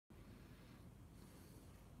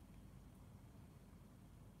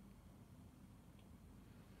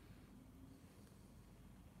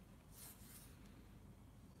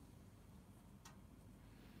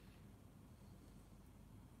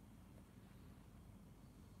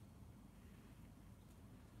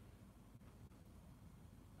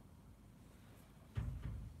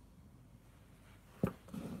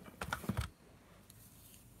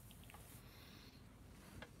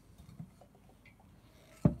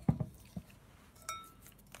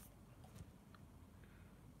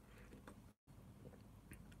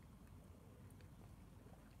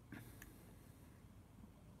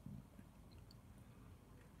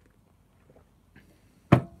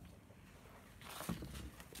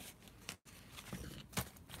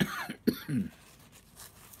How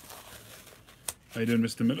you doing,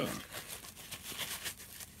 Mr. Miller?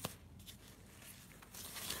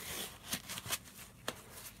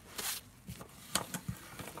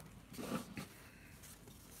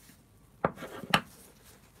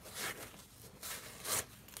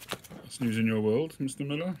 What's news in your world, Mr.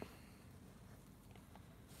 Miller?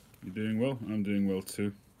 You doing well? I'm doing well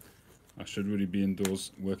too. I should really be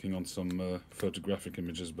indoors working on some photographic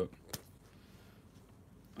images, but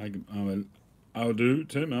I'll do,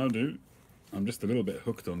 Tim, I'll do. I'm just a little bit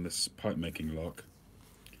hooked on this pipe making lark.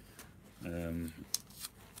 I've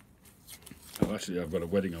got a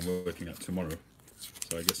wedding I'm working at tomorrow,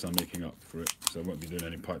 so I guess I'm making up for it. So I won't be doing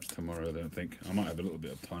any pipes tomorrow, I don't think. I might have a little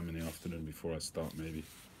bit of time in the afternoon before I start, maybe.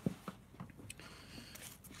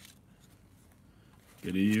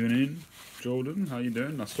 Good evening, Jordan. How you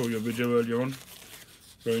doing? I saw your video earlier on.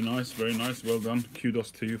 Very nice, very nice. Well done. Kudos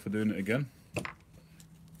to you for doing it again.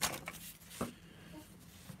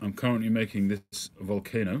 I'm currently making this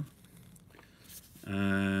volcano.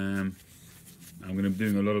 I'm going to be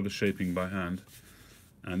doing a lot of the shaping by hand.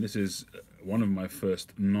 And this is one of my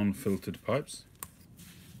first non-filtered pipes.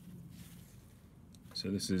 So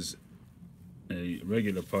this is a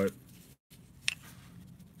regular pipe,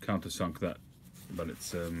 countersunk that, but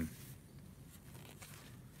it's going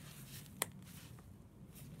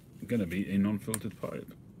to be a non-filtered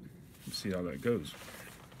pipe. Let's see how that goes.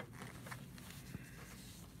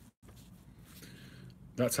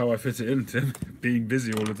 That's how I fit it in, Tim. Being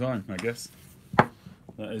busy all the time, I guess.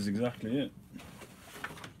 That is exactly it.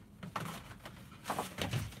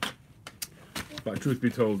 But truth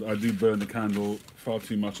be told, I do burn the candle far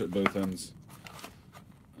too much at both ends.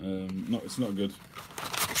 No, it's not good.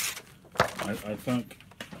 I thank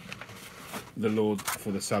the Lord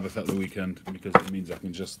for the Sabbath at the weekend, because it means I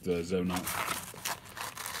can just zone out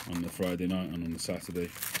on the Friday night and on the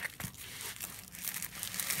Saturday.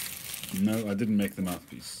 No, I didn't make the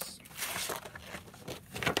mouthpiece.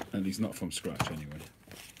 At least not from scratch, anyway.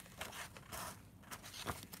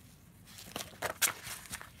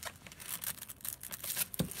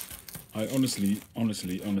 I honestly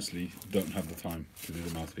don't have the time to do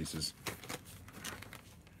the mouthpieces.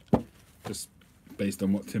 Just based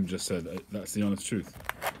on what Tim just said, that's the honest truth.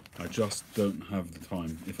 I just don't have the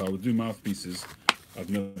time. If I would do mouthpieces, I'd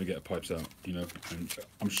never get pipes out, you know. And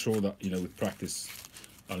I'm sure that, you know, with practice,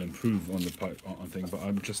 I'll improve on the pipe on thing, but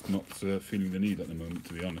I'm just not feeling the need at the moment,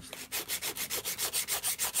 to be honest.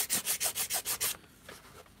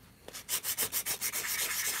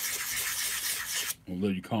 Although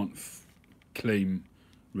you can't claim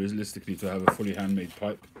realistically to have a fully handmade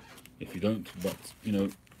pipe if you don't, but you know,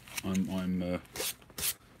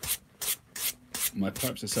 my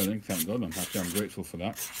pipes are selling, thank God. I'm happy, I'm grateful for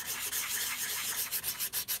that.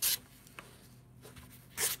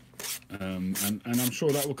 And I'm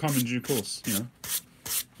sure that will come in due course, you know.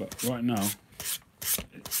 But right now,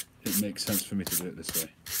 it makes sense for me to do it this way.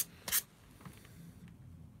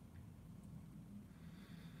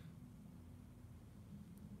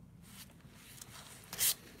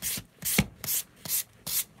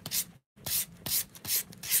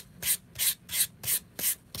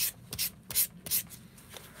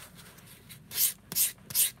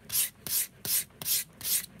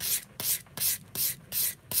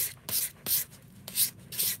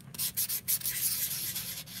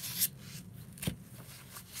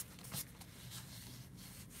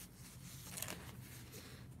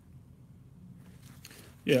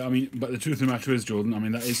 Yeah, I mean, but the truth of the matter is, Jordan, I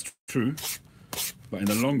mean, that is true. But in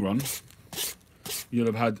the long run, you'll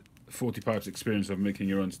have had 40 pipes experience of making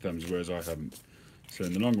your own stems, whereas I haven't. So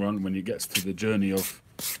in the long run, when you get to the journey of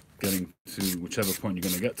getting to whichever point you're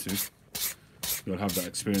going to get to, you'll have that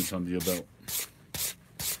experience under your belt.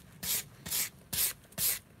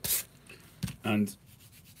 And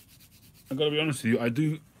I've got to be honest with you, I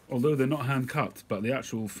do, although they're not hand cut, but the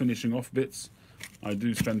actual finishing off bits, I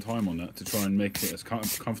do spend time on that to try and make it as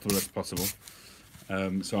comfortable as possible.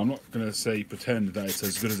 So I'm not going to pretend that it's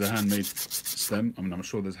as good as a handmade stem. I mean, I'm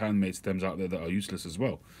sure there's handmade stems out there that are useless as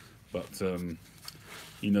well. But,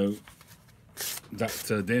 you know,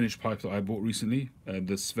 that Danish pipe that I bought recently, the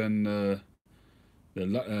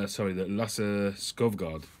Lasse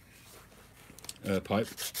Skovgaard pipe,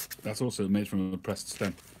 that's also made from a pressed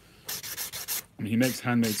stem. I mean, he makes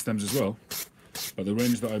handmade stems as well, but the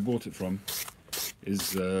range that I bought it from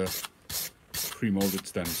is pre-molded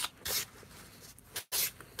stems.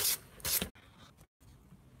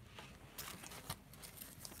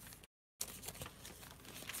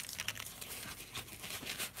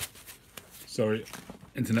 Sorry,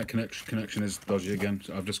 internet connection is dodgy again.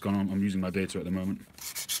 So I've just gone on. I'm using my data at the moment.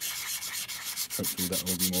 Hopefully that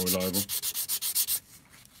will be more reliable.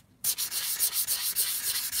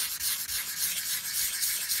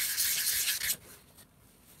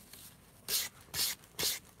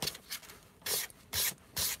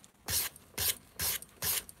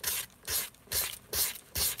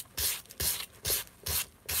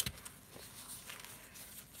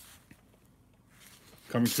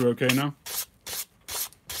 Coming through okay now?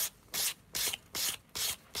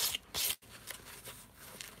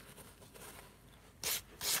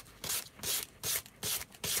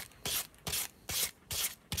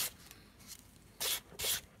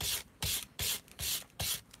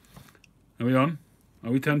 Are we on?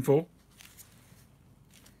 Are we 10-4?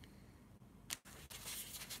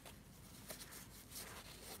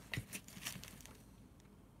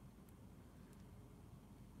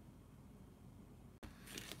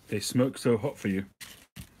 They smoke so hot for you.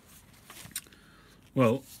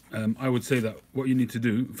 Well, I would say that what you need to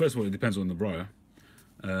do, first of all, it depends on the briar,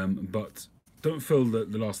 but don't fill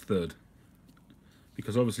the last third,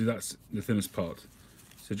 because obviously that's the thinnest part.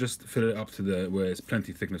 So just fill it up to where it's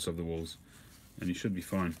plenty thickness of the walls, and you should be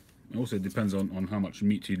fine. Also, it depends on how much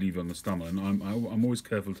meat you leave on the stummer, and I'm always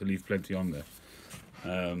careful to leave plenty on there.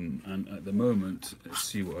 And at the moment, let's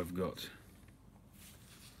see what I've got.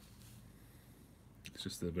 It's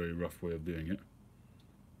just a very rough way of doing it.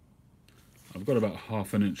 I've got about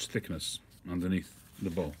 1/2 inch thickness underneath the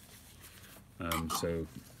bowl. So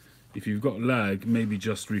if you've got lag, maybe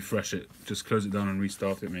just refresh it. Just close it down and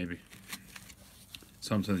restart it maybe.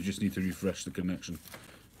 Sometimes you just need to refresh the connection.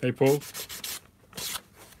 Hey Paul.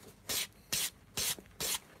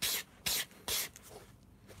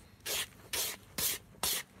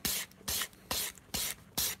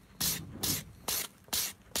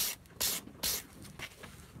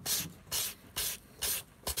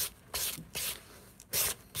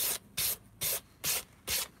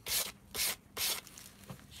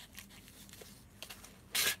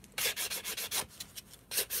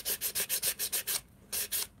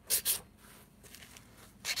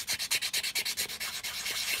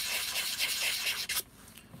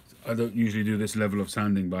 I don't usually do this level of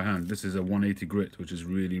sanding by hand. This is a 180 grit, which is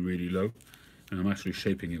really, really low, and I'm actually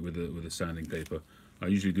shaping it with a sanding paper. I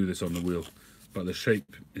usually do this on the wheel, but the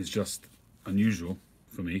shape is just unusual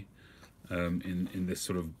for me in this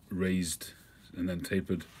sort of raised and then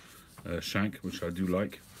tapered shank, which I do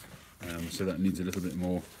like. So that needs a little bit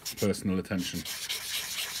more personal attention.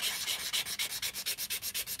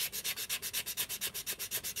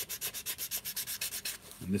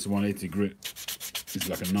 And this 180 grit is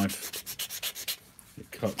like a knife. It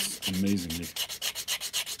cuts amazingly.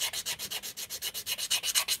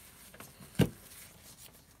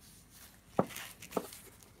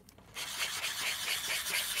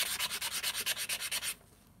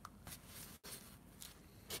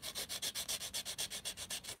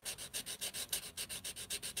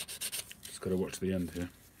 Just got to watch the end here.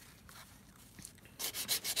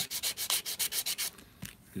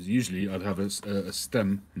 Because usually I'd have a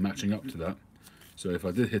stem matching up to that. So if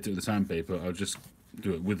I did hit it with the sandpaper, I'd just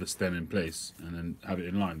do it with the stem in place and then have it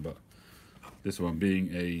in line. But this one,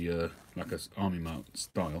 being a like a army mount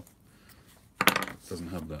style, doesn't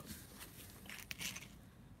have that.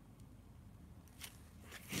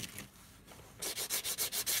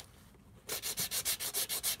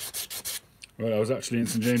 Right, I was actually in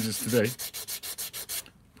St James's today,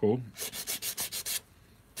 Paul,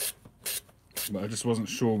 but I just wasn't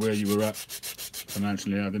sure where you were at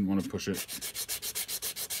financially. I didn't want to push it,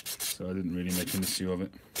 so I didn't really make an issue of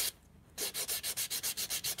it.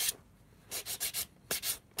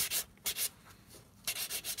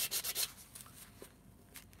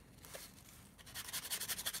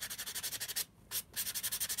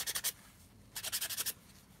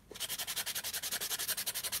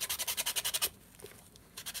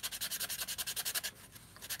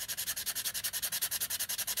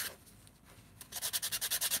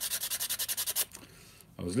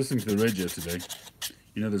 I was listening to the radio today.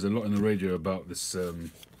 You know, there's a lot in the radio about this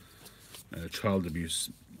child abuse.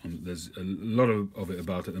 There's a lot of it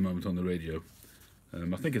about at the moment on the radio.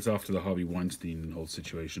 I think it's after the Harvey Weinstein whole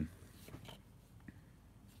situation.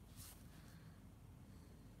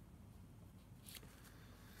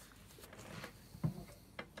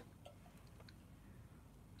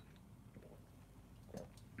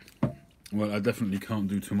 Well, I definitely can't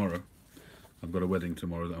do tomorrow. I've got a wedding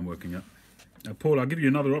tomorrow that I'm working at. Paul, I'll give you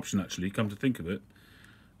another option actually, come to think of it.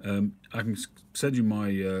 I can send you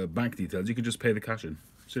my bank details. You can just pay the cash in.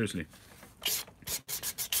 Seriously.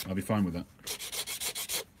 I'll be fine with that.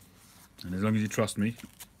 And as long as you trust me,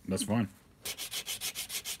 that's fine.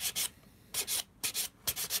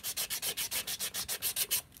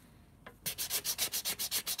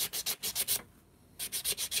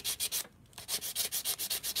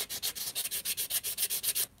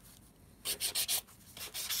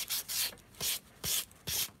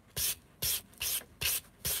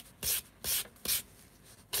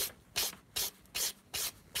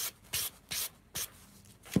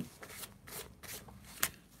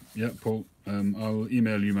 Yeah, Paul. I'll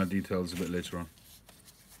email you my details a bit later on.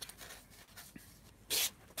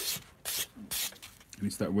 At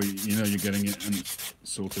least that way, you know, you're getting it and it's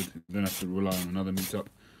sorted. You don't have to rely on another meetup.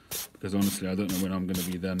 Because honestly, I don't know when I'm going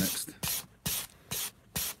to be there next.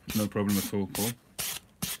 No problem at all, Paul.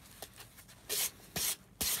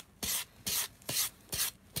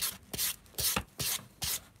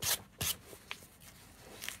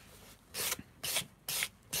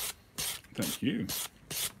 Thank you.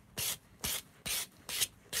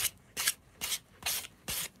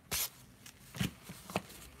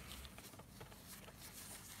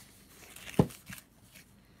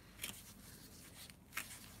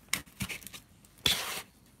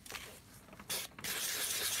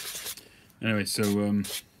 Anyway, so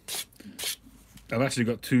I've actually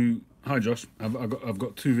got two. Hi, Josh. I've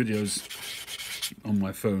got two videos on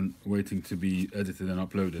my phone waiting to be edited and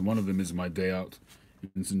uploaded. One of them is my day out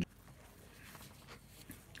in St.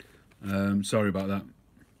 Sorry about that.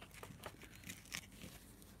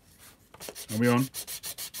 Are we on?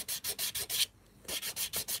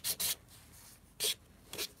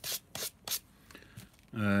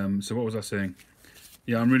 So what was I saying?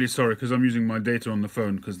 Yeah, I'm really sorry because I'm using my data on the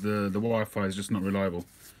phone because the Wi-Fi is just not reliable,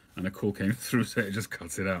 and a call came through, so it just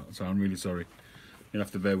cuts it out. So I'm really sorry. You'll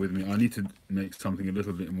have to bear with me. I need to make something a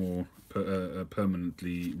little bit more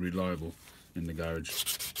permanently reliable in the garage.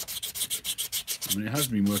 I mean, it has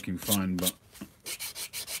been working fine, but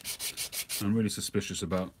I'm really suspicious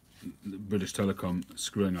about British Telecom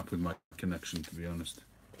screwing up with my connection, to be honest.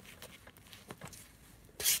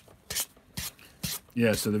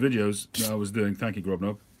 Yeah, so the videos that I was doing, thank you,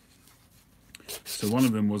 Grobnob. So one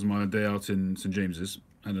of them was my day out in St. James's.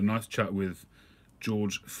 I had a nice chat with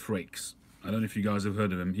George Frakes. I don't know if you guys have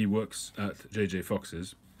heard of him. He works at JJ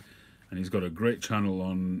Fox's, and he's got a great channel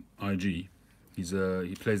on IG. He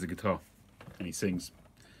plays the guitar and he sings.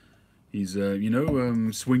 He's you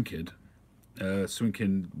know, Swing Kid,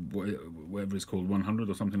 whatever it's called, 100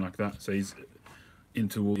 or something like that. So he's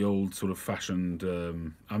into all the old sort of fashioned.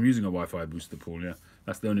 I'm using a Wi-Fi booster, Paul. Yeah,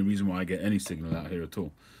 that's the only reason why I get any signal out here at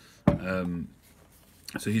all.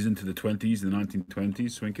 So he's into the 20s, the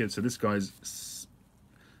 1920s, Swing Kid. So this guy's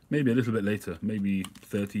maybe a little bit later, maybe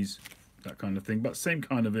 30s, that kind of thing, but same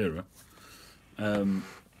kind of era.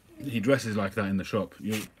 He dresses like that in the shop.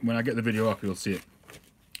 When I get the video up, you'll see it.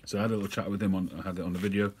 So I had a little chat with him I had it on the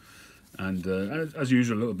video, and as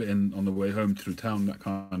usual, a little bit on the way home through town, that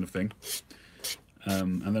kind of thing.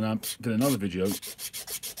 And then I did another video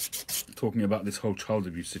talking about this whole child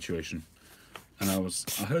abuse situation, and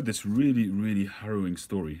I heard this really harrowing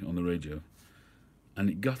story on the radio, and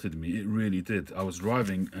it gutted me. It really did. I was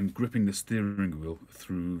driving and gripping the steering wheel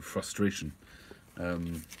through frustration. I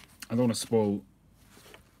don't want to spoil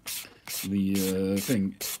the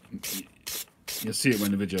thing. You'll see it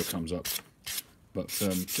when the video comes up, but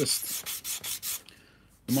just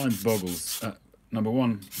the mind boggles at, number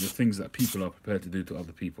one, the things that people are prepared to do to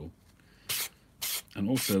other people, and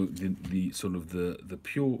also the sort of the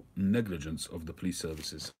pure negligence of the police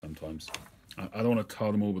services sometimes. I don't want to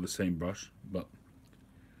tar them all with the same brush, but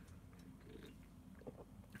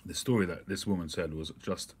the story that this woman said was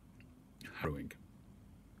just harrowing.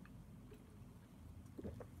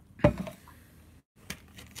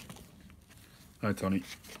 Hi, Tony.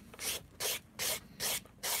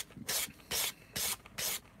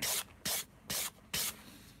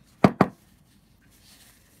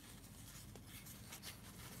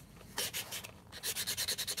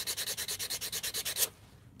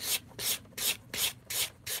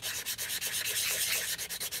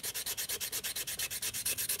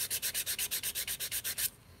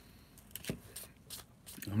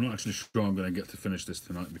 I'm not actually sure I'm going to get to finish this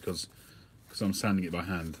tonight because I'm sanding it by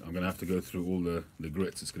hand. I'm going to have to go through all the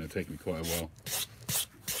grits. It's going to take me quite a while.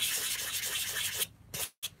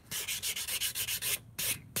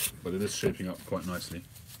 But it is shaping up quite nicely.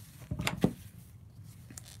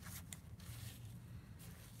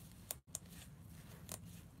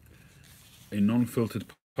 A non-filtered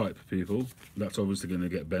pipe, people. That's obviously going to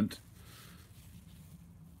get bent.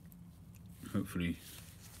 Hopefully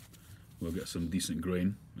we'll get some decent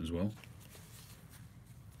grain as well.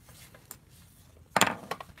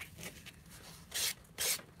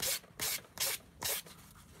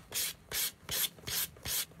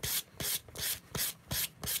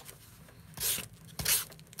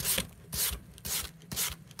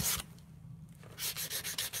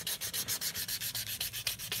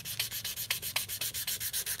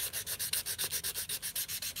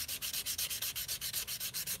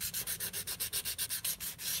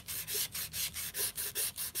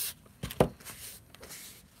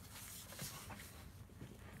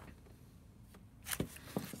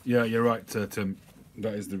 Yeah, you're right, Tim.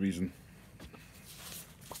 That is the reason.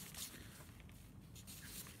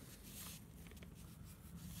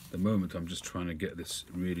 At the moment, I'm just trying to get this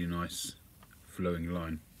really nice flowing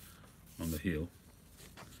line on the heel.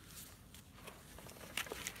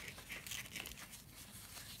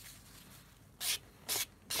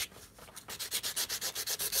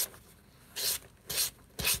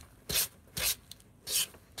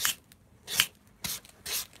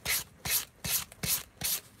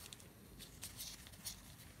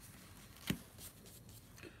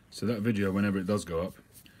 So that video, whenever it does go up,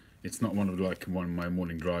 it's not one of my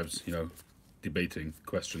morning drives, you know, debating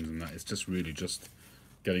questions and that. It's just really just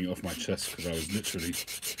getting it off my chest, because I was literally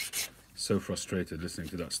so frustrated listening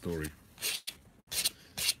to that story.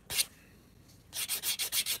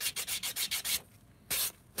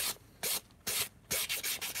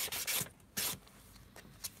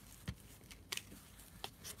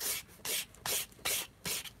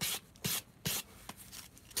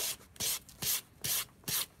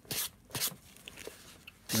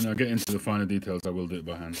 When I get into the finer details, I will do it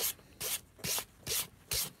by hand.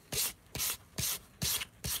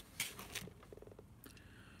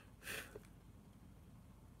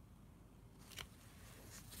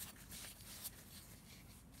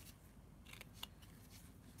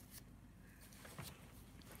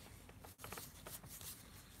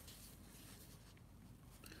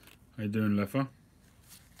 How you doing, Lefa?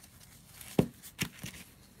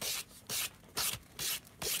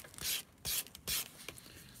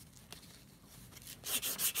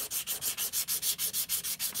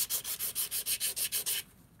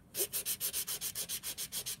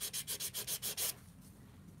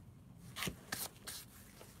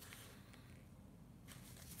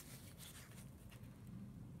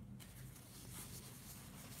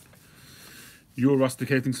 You're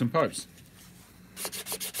rusticating some pipes.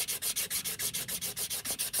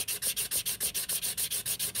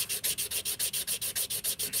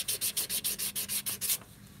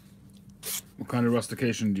 What kind of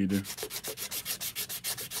rustication do you do?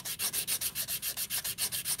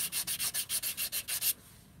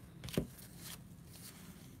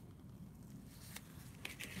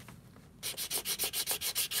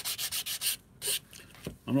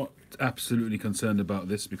 I'm not absolutely concerned about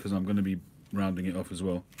this because I'm going to be rounding it off as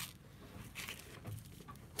well.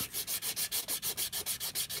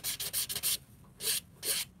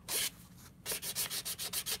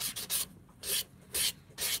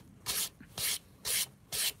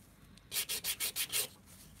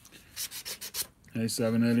 Hey,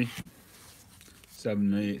 seven early.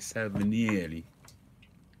 Seven early.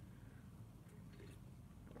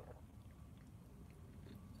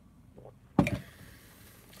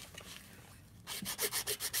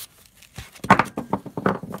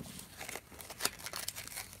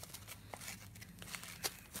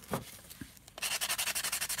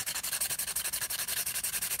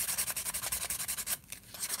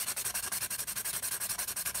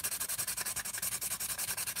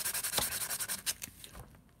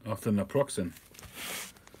 After naproxen.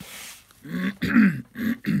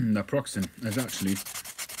 Naproxen is actually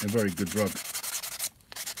a very good drug.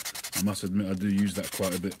 I must admit I do use that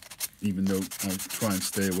quite a bit, even though I try and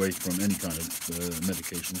stay away from any kind of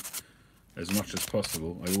medication as much as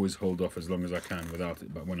possible. I always hold off as long as I can without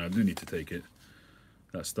it, but when I do need to take it,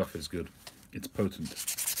 that stuff is good. It's potent.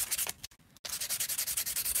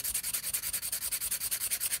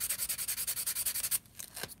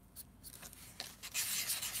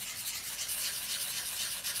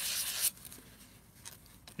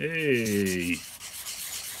 Hey,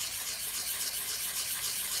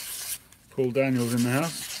 Paul Daniels in the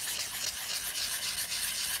house.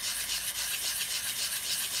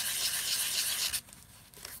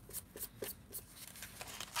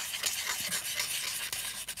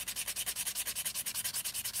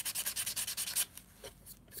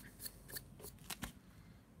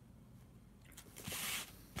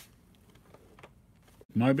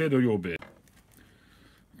 My bed or your bed?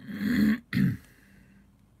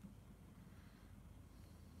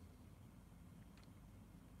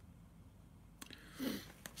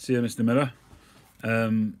 See you, Mr. Miller.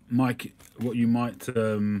 Mike, what you might...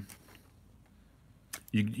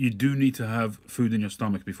 you do need to have food in your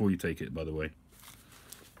stomach before you take it, by the way.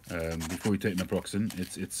 Before you take naproxen.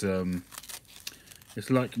 It's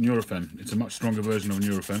like Nurofen. It's a much stronger version of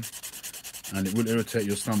Nurofen. And it will irritate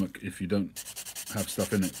your stomach if you don't have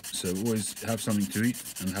stuff in it. So always have something to eat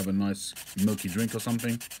and have a nice milky drink or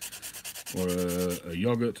something. Or a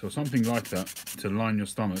yogurt or something like that to line your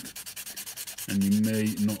stomach. And you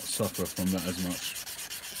may not suffer from that as much.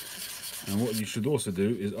 And what you should also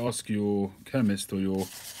do is ask your chemist or your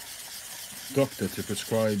doctor to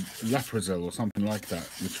prescribe Laprazole or something like that,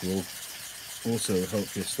 which will also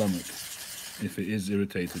help your stomach if it is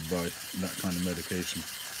irritated by that kind of medication.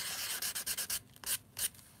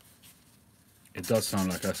 It does sound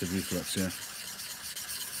like acid reflux, yeah.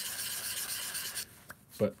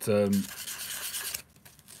 But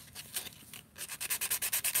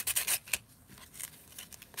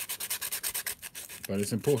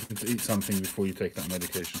it's important to eat something before you take that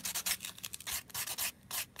medication.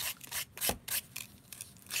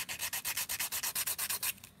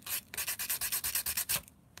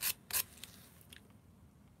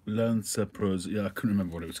 Lansoprazole, yeah, I couldn't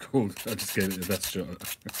remember what it was called. I just gave it the best shot.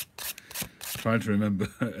 Trying to remember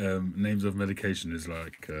names of medication is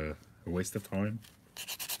like a waste of time.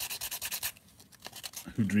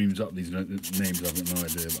 Who dreams up these names? I've got no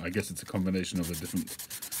idea. But I guess it's a combination of the different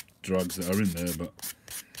drugs that are in there. But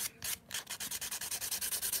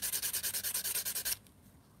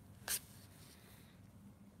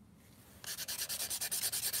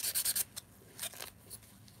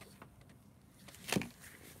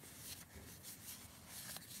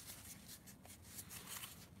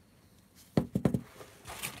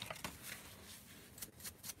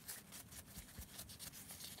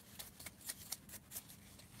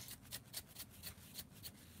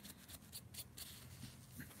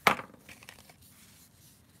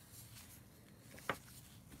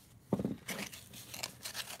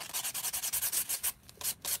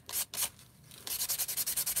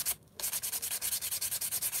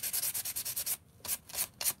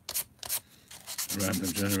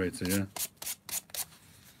random generator, yeah.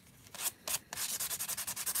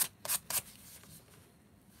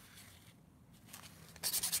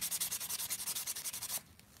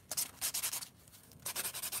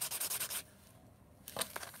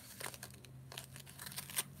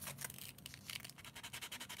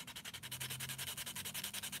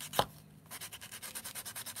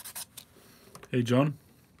 Hey John,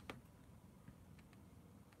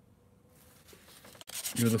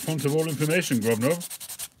 you're the font of all information, Grobnov.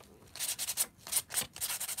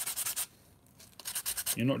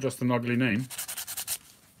 You're not just an ugly name.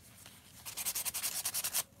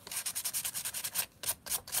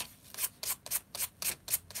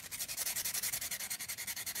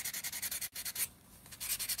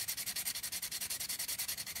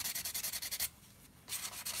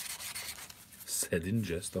 Said in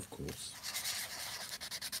jest, of course.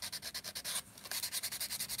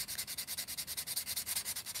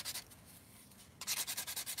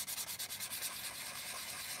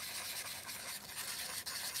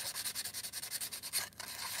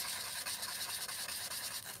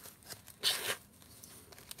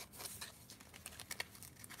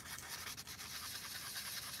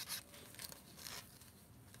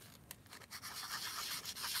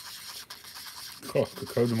 Oh,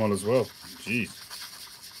 Cocodamol as well. Jeez.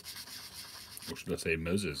 Or should I say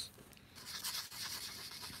Moses?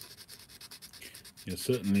 You're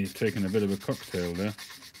certainly taking a bit of a cocktail there.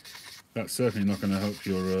 That's certainly not going to help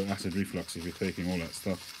your acid reflux if you're taking all that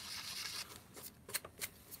stuff.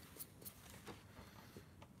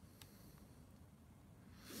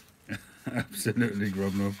 Absolutely,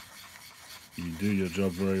 Grobnov. You do your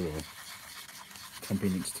job very well.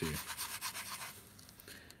 Compliments to you.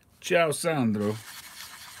 Ciao, Sandro.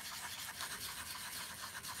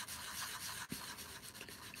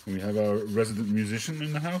 We have our resident musician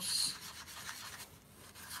in the house.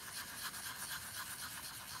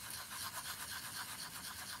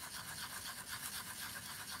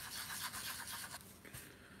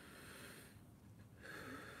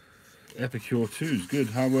 Epicure 2s, good.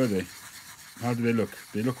 How were they? How do they look?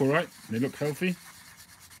 They look alright? They look healthy?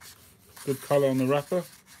 Good colour on the wrapper.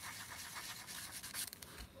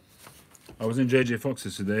 I was in JJ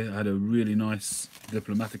Fox's today. I had a really nice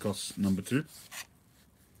Diplomaticos number 2.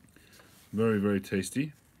 Very, very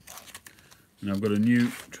tasty. And I've got a new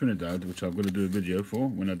Trinidad, which I've got to do a video for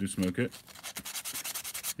when I do smoke it.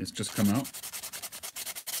 It's just come out.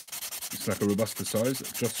 It's like a Robusta size,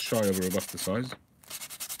 just shy of a Robusta size.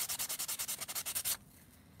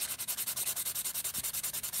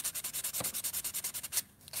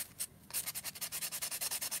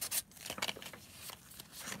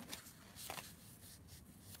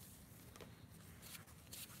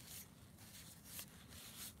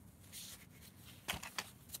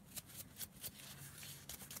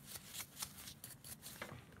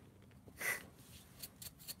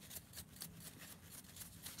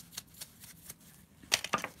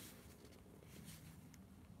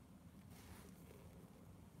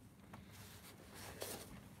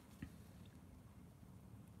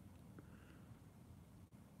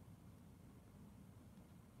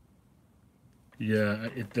 Yeah,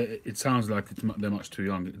 it sounds like they're much too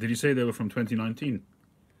young. Did you say they were from 2019?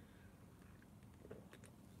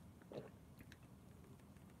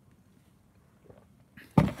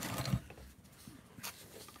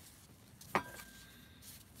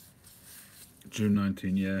 June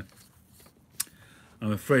 19, yeah.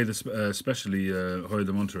 I'm afraid, especially Hoyo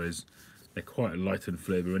de Monterey's, they're quite light in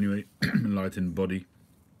flavour anyway, light in body.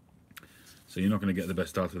 So you're not going to get the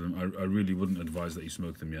best out of them. I really wouldn't advise that you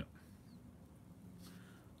smoke them yet.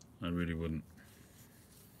 I really wouldn't.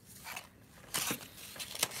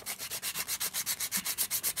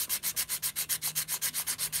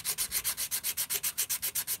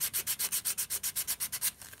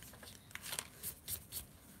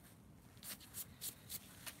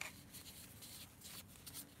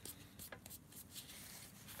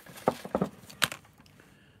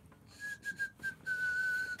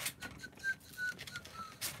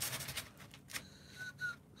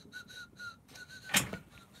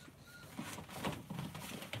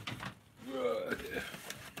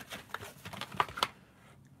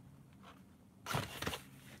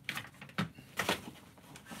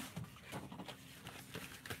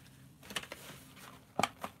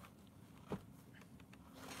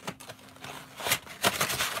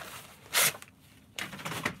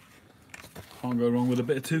 Can't go wrong with a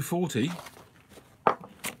bit of 240.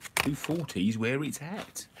 240's where it's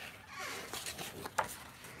at.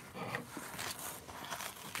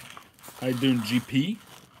 How you doing, GP?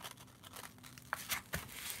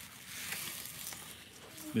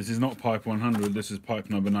 This is not pipe 100, this is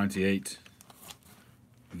pipe number 98.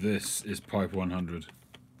 This is pipe 100.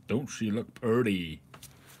 Don't she look pretty?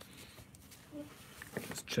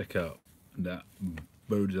 Let's check out that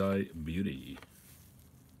bird's eye beauty.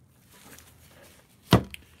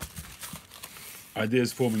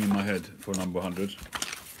 Ideas forming in my head for number 100.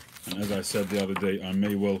 And as I said the other day, I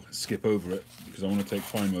may well skip over it because I want to take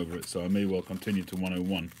time over it. So I may well continue to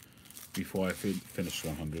 101 before I finish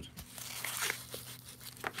 100.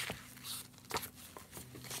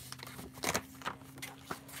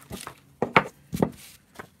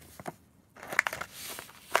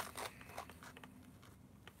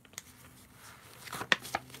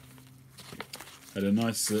 Had a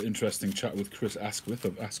nice, interesting chat with Chris Asquith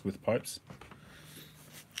of Asquith Pipes.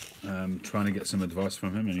 Trying to get some advice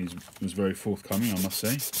from him, and he was very forthcoming, I must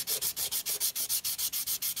say.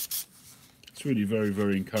 It's really very,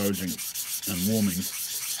 very encouraging and warming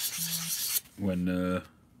when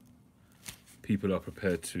people are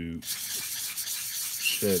prepared to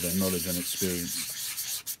share their knowledge and experience.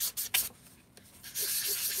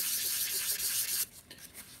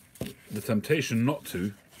 The temptation not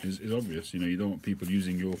to is obvious. You know, you don't want people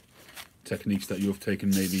using your techniques that you've taken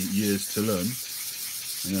maybe years to learn,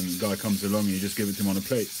 and then the guy comes along and you just give it to him on a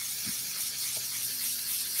plate.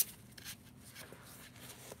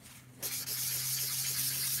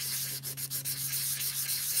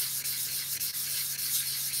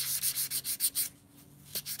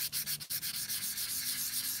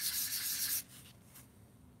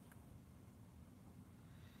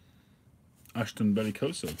 Ashton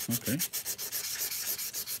Bellicoso, okay.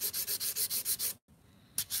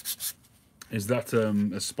 Is that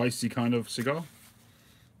a spicy kind of cigar?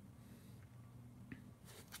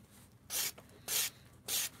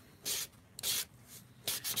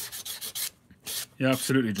 Yeah,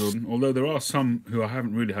 absolutely, Jordan. Although there are some who I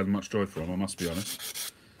haven't really had much joy from, I must be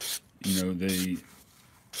honest. You know, they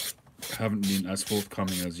haven't been as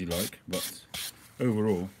forthcoming as you like, but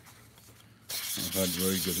overall, I've had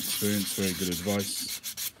very good experience, very good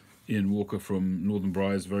advice. Ian Walker from Northern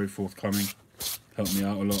Briars, very forthcoming, helped me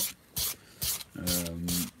out a lot.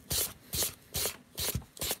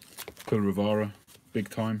 Phil Rivara, big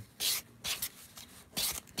time.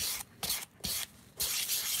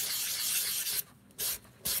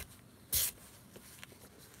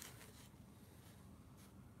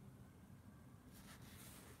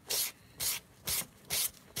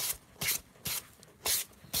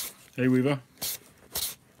 Hey Weaver.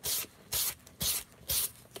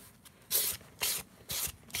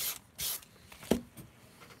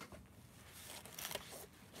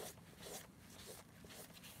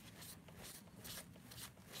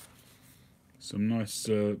 Some nice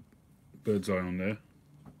bird's eye on there.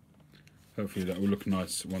 Hopefully that will look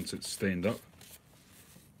nice once it's stained up.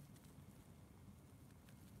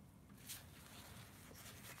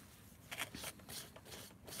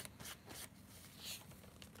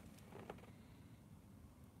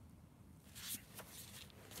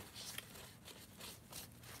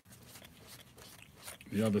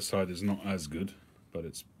 The other side is not as good, but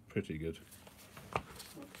it's pretty good.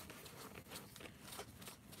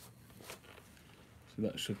 So So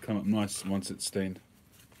that should come up nice once it's stained.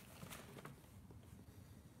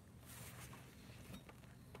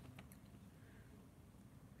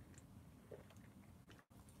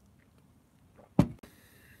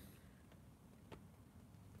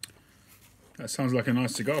 That sounds like a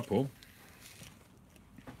nice cigar, Paul.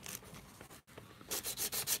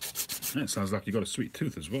 It sounds like you got a sweet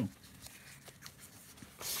tooth as well.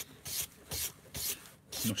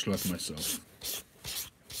 Much like myself.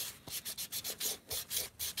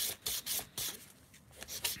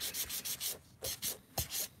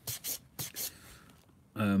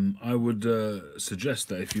 I would suggest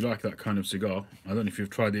that if you like that kind of cigar, I don't know if you've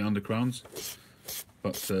tried the Undercrowns,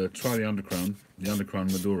 but try the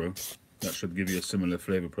Undercrown Maduro. That should give you a similar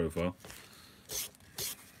flavour profile.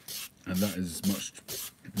 And that is much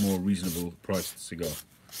more reasonable priced cigar.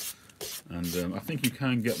 And I think you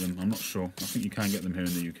can get them, I'm not sure, I think you can get them here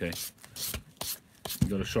in the UK. You've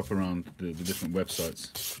got to shop around the different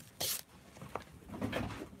websites.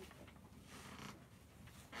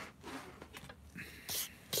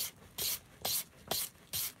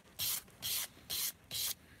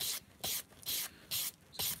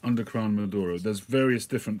 Undercrown Maduro. There's various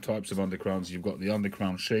different types of Undercrowns. You've got the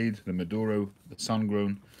Undercrown Shade, the Maduro, the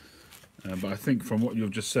Sun-Grown. But I think from what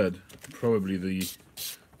you've just said, probably the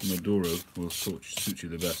Maduro will suit you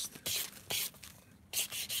the best.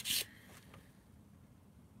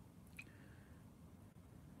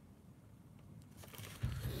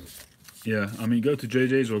 Yeah, I mean, go to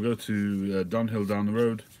JJ's or go to Dunhill down the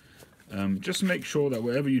road. Just make sure that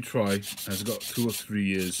whatever you try has got 2 or 3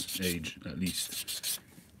 years age at least.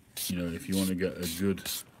 You know, if you want to get a good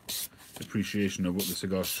appreciation of what the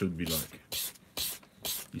cigar should be like.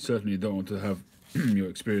 You certainly don't want to have your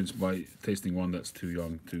experience by tasting one that's too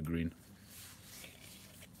young, too green.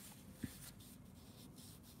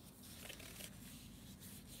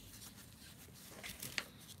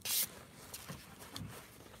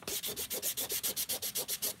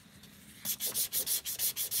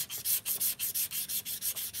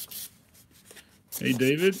 Hey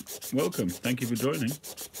David, welcome. Thank you for joining.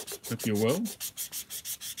 Hope you're well.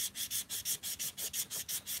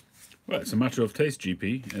 Well, it's a matter of taste,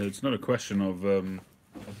 GP. It's not a question of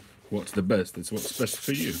what's the best, it's what's best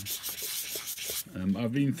for you.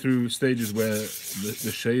 I've been through stages where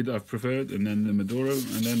the shade I've preferred, and then the Maduro,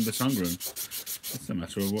 and then the Sun-Grown. It's a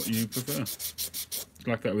matter of what you prefer. It's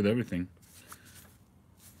like that with everything.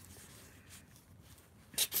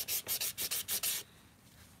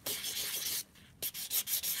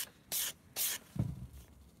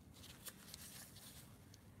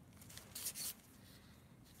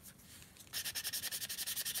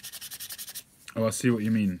 Oh, I see what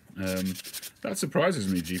you mean. That surprises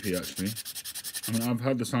me, GP, actually. I mean, I've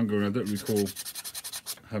had the Sun-Grown, I don't recall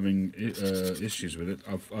having issues with it.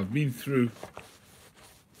 I've been through,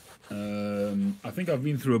 I think I've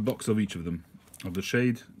been through a box of each of them, of the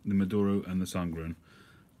Shade, the Maduro, and the Sun-Grown.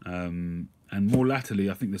 And more latterly,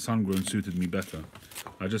 I think the Sun-Grown suited me better.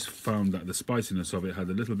 I just found that the spiciness of it had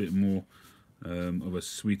a little bit more of a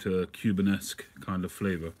sweeter Cuban-esque kind of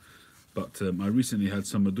flavour. But I recently had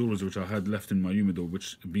some Maduros which I had left in my humidor,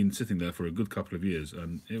 which had been sitting there for a good couple of years,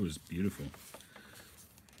 and it was beautiful.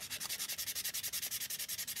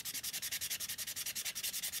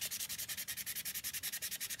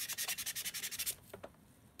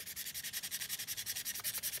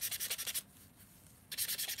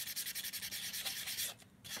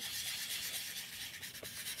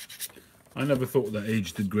 I never thought that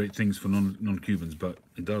age did great things for non-Cubans, but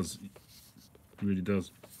it does. It really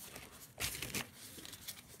does.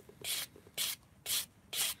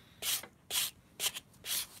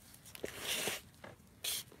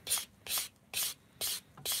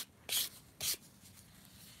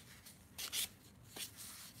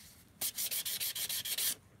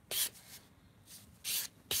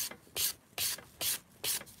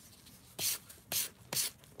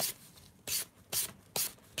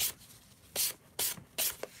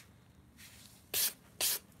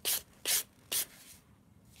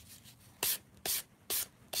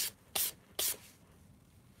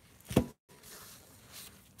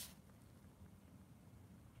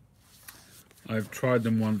 I've tried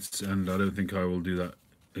them once, and I don't think I will do that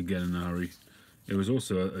again in a hurry. It was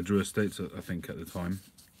also a Drew Estates, I think, at the time.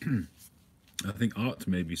 I think Art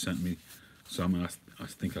maybe sent me some, and I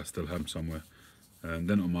think I still have them somewhere.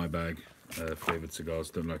 They're not my bag. Flavoured cigars,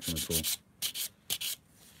 don't like them at all.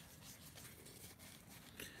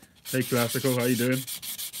 Hey Classical, how you doing?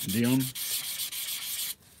 Dion?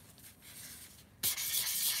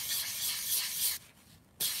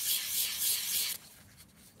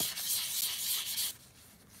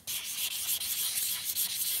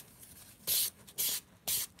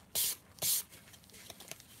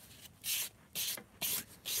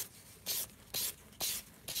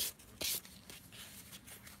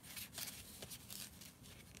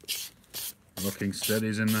 Rocking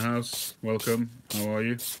Steady's in the house. Welcome. How are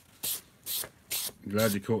you?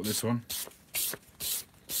 Glad you caught this one.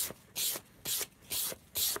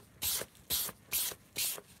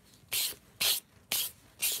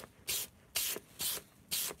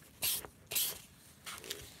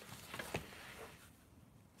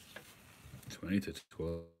 To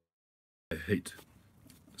 12. I hate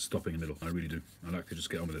stopping in the middle. I really do. I like to just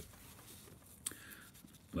get on with it.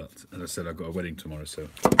 But as I said, I've got a wedding tomorrow, so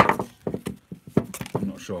I'm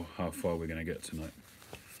not sure how far we're going to get tonight.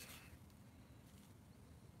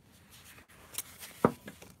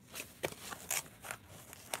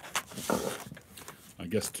 I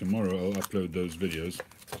guess tomorrow I'll upload those videos,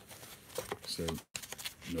 so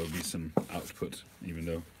there'll be some output, even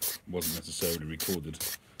though it wasn't necessarily recorded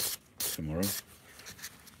tomorrow.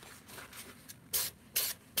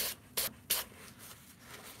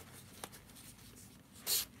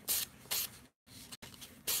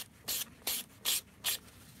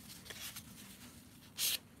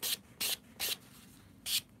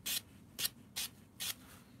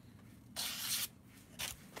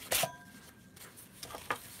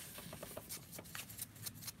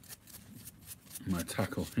 My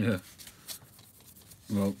tackle, yeah.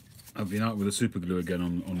 Well, I've been out with the super glue again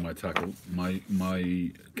on my tackle. My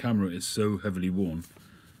camera is so heavily worn.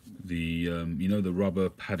 The you know, the rubber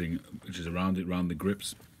padding which is around it, around the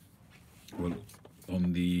grips. Well,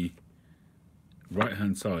 on the right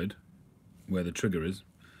hand side where the trigger is,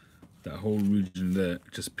 that whole region there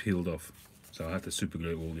just peeled off. So I had to super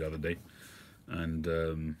glue it all the other day. And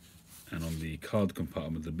on the card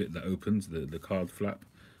compartment, the bit that opens, the card flap,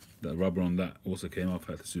 the rubber on that also came off.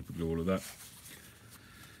 I had to super glue all of that.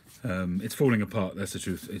 It's falling apart, that's the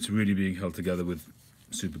truth. It's really being held together with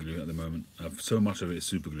super glue at the moment. So much of it is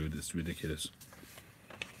super glued, it's ridiculous.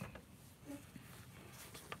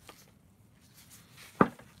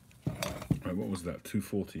 Right, what was that?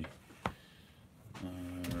 240.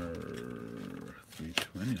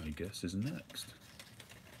 320, I guess, is next.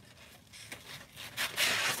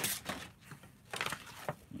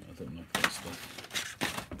 I don't know that stuff.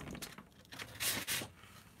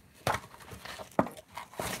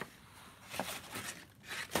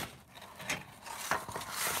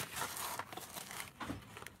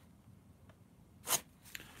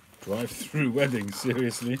 Drive-through wedding,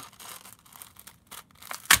 seriously?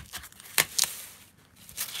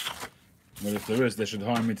 Well, if there is, they should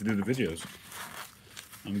hire me to do the videos.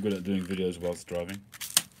 I'm good at doing videos whilst driving.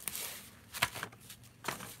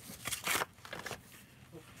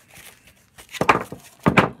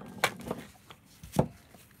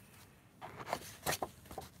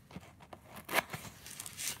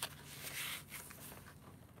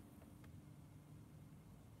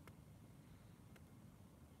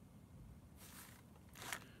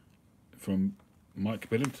 From Mike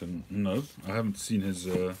Billington? No, I haven't seen his.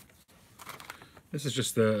 This is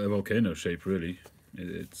just a volcano shape, really.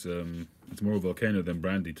 It's more a volcano than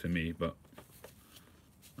brandy to me, but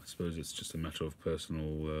I suppose it's just a matter of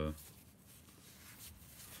personal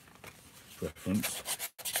preference.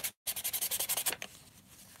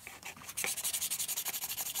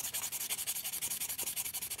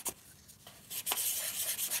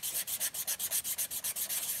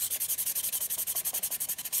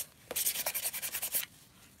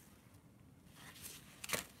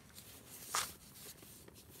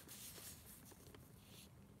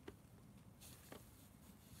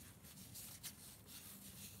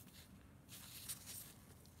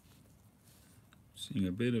 Seeing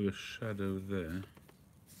a bit of a shadow there.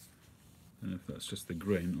 I don't know if that's just the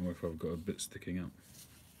grain or if I've got a bit sticking up.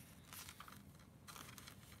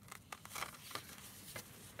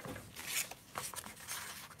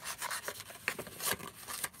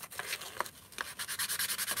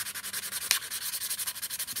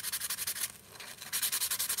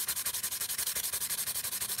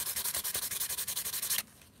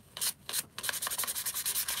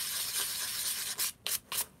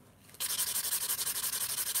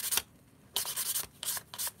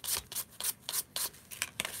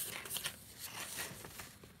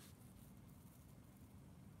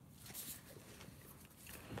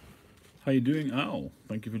 How you doing, Al?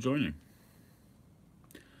 Thank you for joining.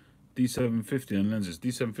 D750 and lenses.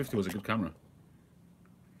 D750 was a good camera.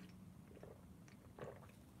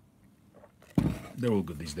 They're all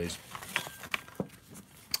good these days.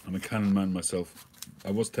 I'm a Canon man myself.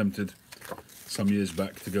 I was tempted some years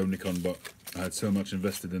back to go Nikon, but I had so much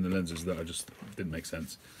invested in the lenses that I just didn't make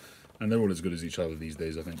sense. And they're all as good as each other these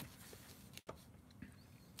days, I think.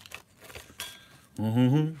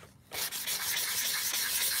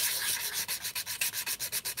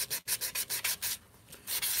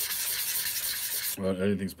 Well,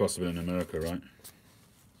 anything's possible in America, right?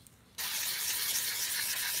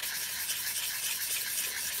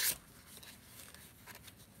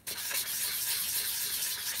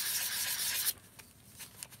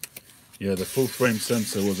 Yeah, the full frame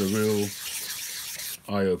sensor was a real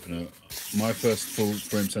eye-opener. My first full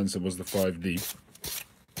frame sensor was the 5D.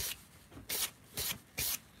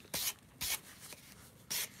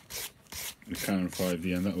 The Canon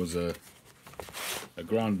 5D, and that was a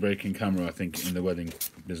groundbreaking camera, I think, in the wedding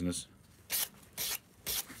business.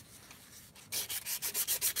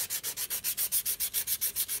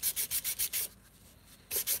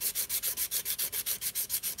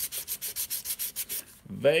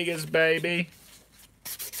 Vegas, baby!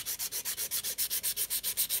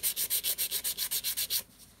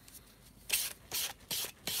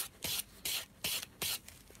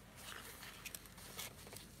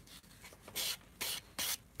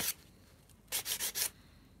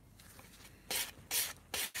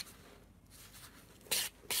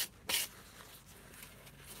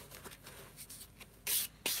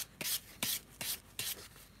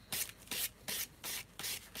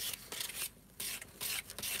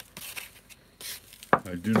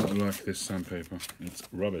 I do not like this sandpaper. It's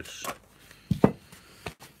rubbish.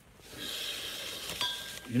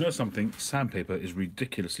 You know something? Sandpaper is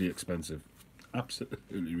ridiculously expensive.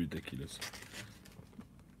 Absolutely ridiculous.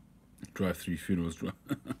 Drive-through funerals.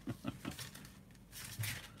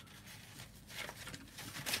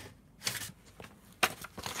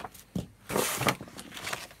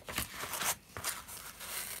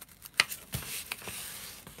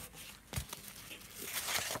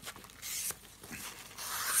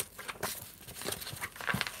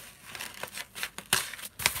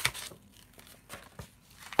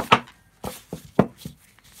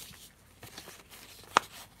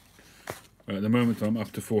 At the moment I'm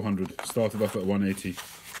up to 400. Started off at 180.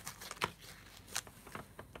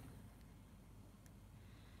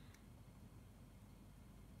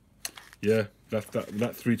 Yeah, that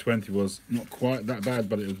 320 was not quite that bad,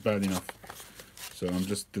 but it was bad enough. So I'm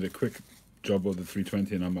just did a quick job of the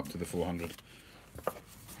 320 and I'm up to the 400. I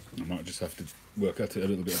might just have to work at it a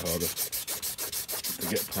little bit harder to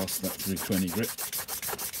get past that 320 grip.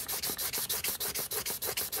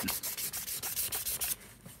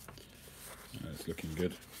 It's looking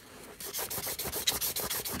good.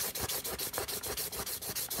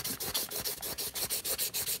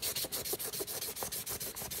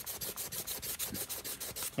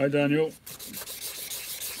 Hi Daniel,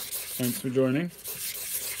 thanks for joining.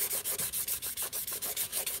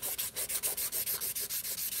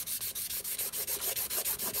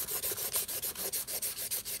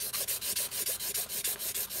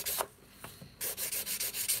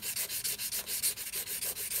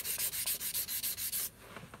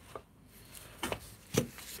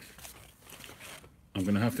 I'm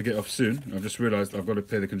going to have to get off soon. I've just realised I've got to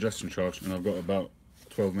pay the congestion charge and I've got about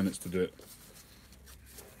 12 minutes to do it.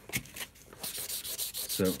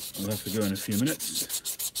 So I'll have to go in a few minutes.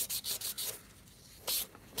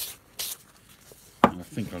 I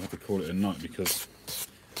think I'll have to call it a night because,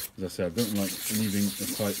 as I say, I don't like leaving a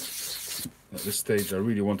site at this stage. I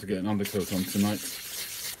really want to get an undercoat on tonight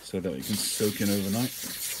so that it can soak in overnight.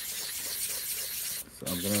 So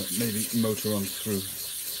I'm going to maybe motor on through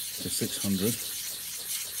to 600.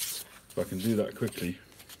 If I can do that quickly,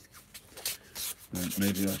 then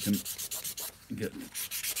maybe I can get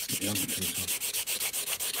the undercoat on.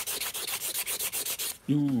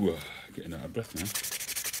 Ooh, getting out of breath now.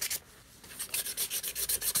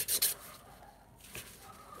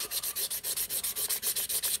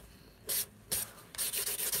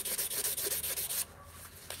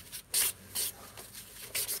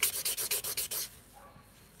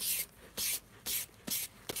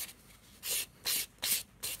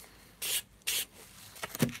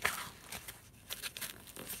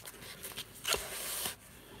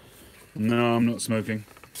 No, I'm not smoking.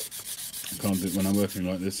 I can't do it when I'm working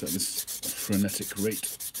like this at this frenetic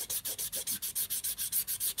rate.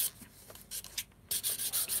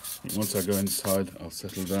 Once I go inside, I'll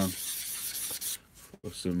settle down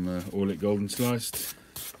for some Orlik Golden Sliced.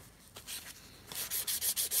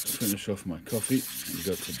 Finish off my coffee and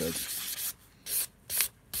go to bed.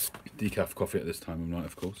 Decaf coffee at this time of night,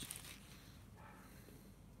 of course.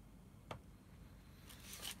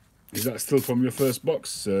 Is that still from your first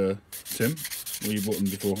box, Tim? Or you bought them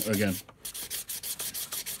before again?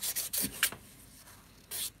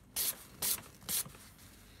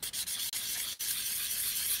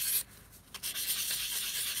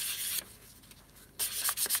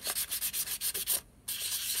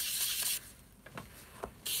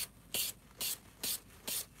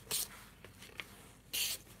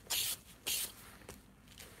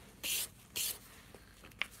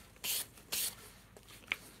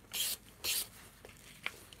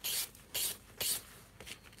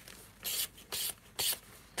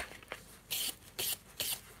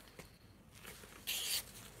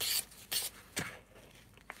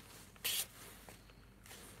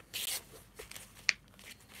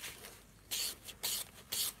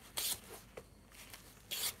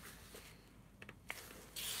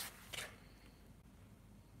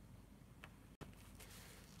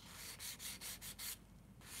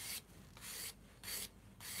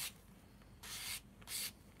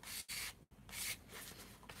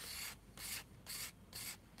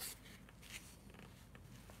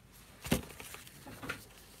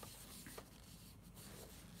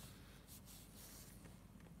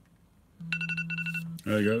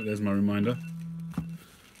 There you go, there's my reminder.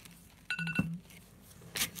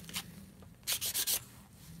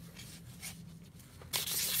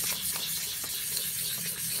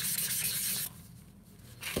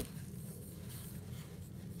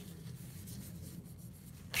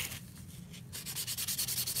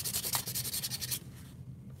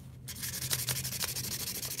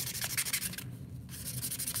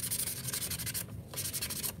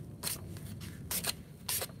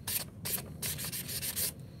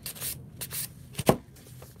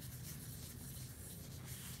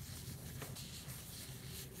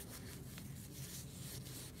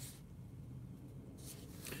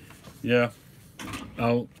 Yeah,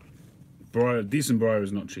 decent briar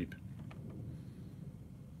is not cheap.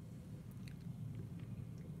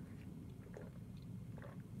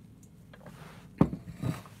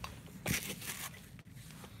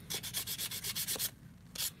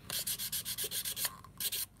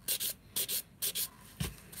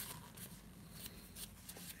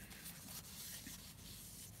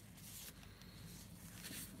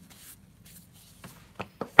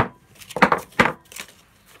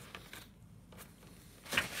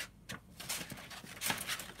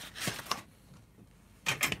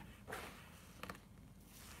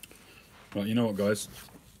 Right, you know what, guys?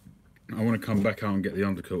 I want to come back out and get the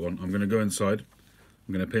undercoat on. I'm going to go inside.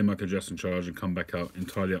 I'm going to pay my congestion charge and come back out.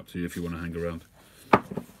 Entirely up to you if you want to hang around.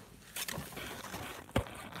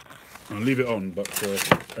 I'll leave it on, but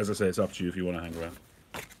as I say, it's up to you if you want to hang around.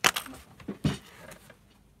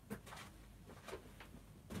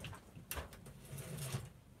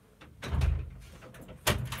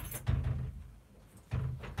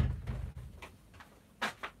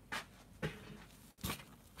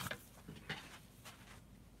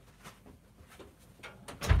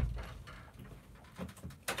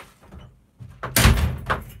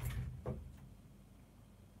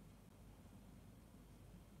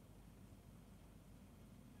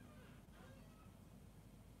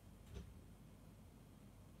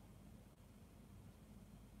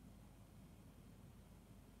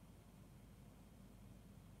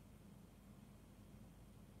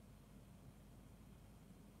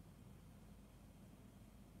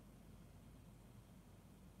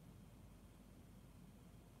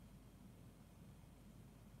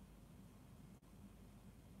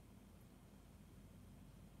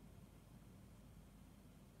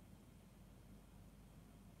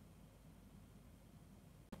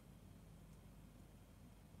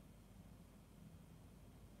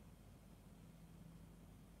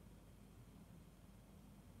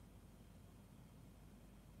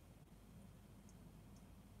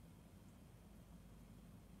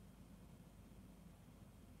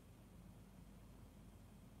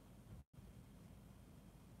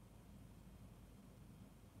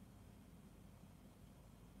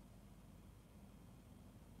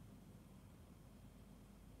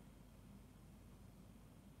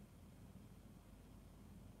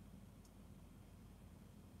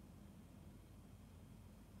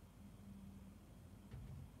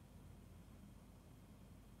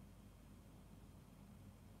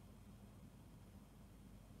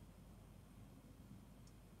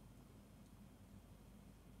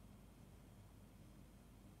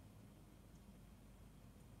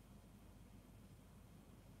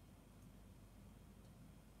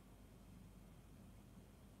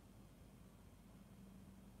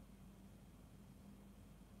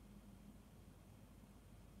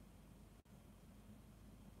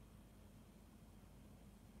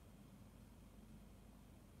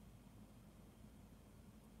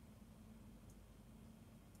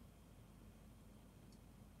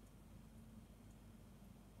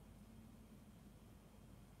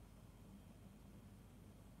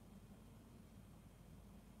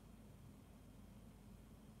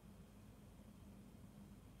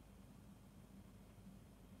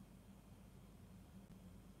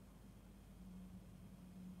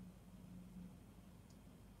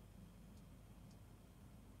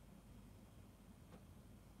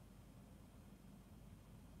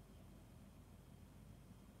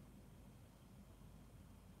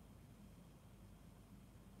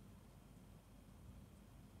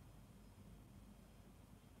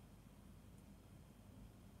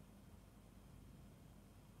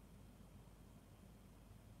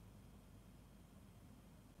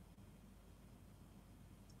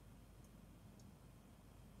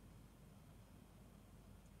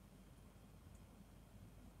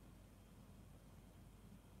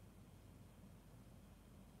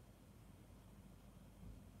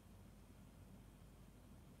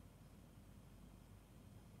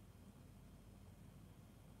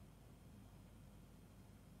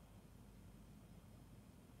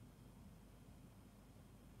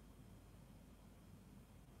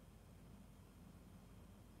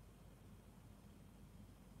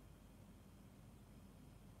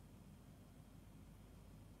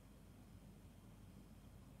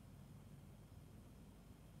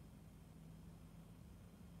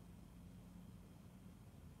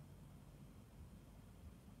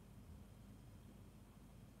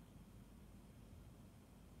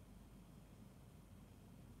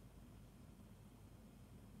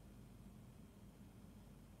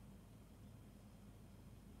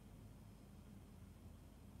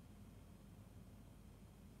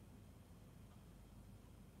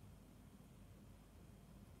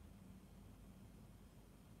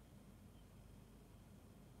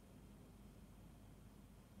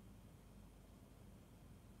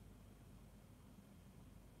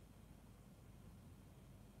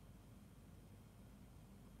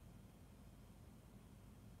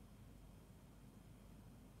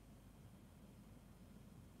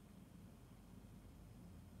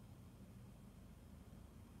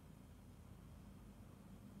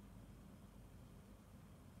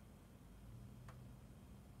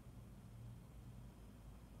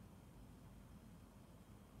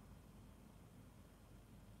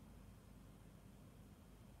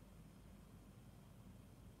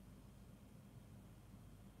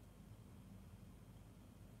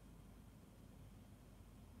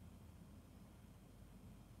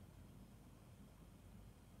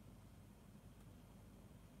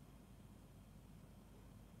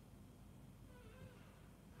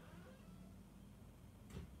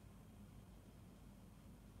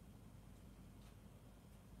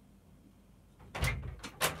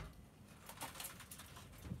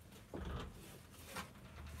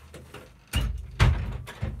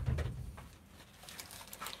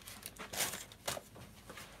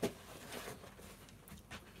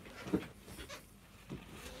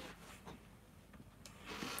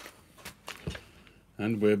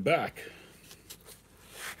 And we're back.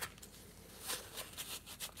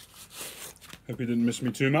 Hope you didn't miss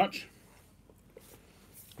me too much.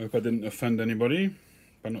 Hope I didn't offend anybody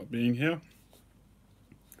by not being here.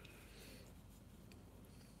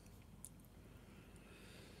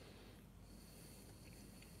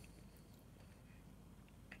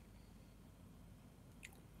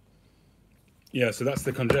 Yeah, so that's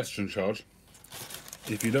the congestion charge.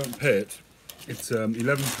 If you don't pay it, it's £11.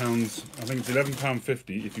 I think it's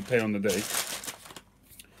 £11.50 if you pay on the day.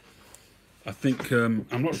 I think I'm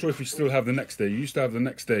not sure if you still have the next day. You used to have the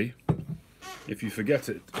next day. If you forget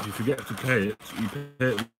it, if you forget to pay it, you pay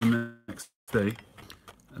it the next day,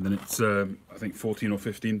 and then it's I think £14 or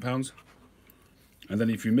 £15. And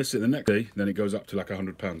then if you miss it the next day, then it goes up to like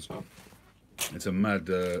 £100. It's a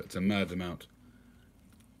mad amount.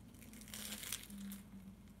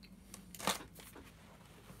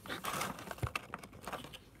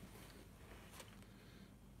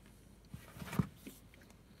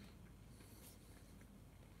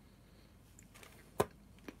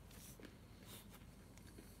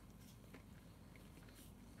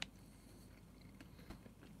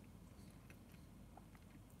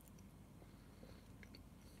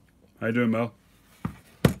 How you doing, Mel?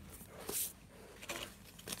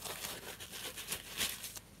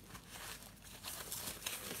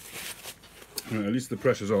 Right, at least the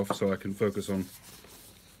pressure's off, so I can focus on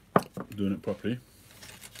doing it properly.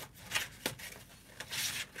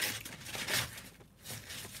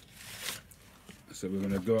 So we're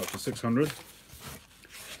going to go up to 600.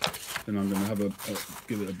 Then I'm going to have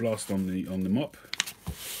give it a blast on the mop,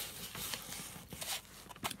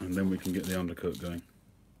 and then we can get the undercoat going.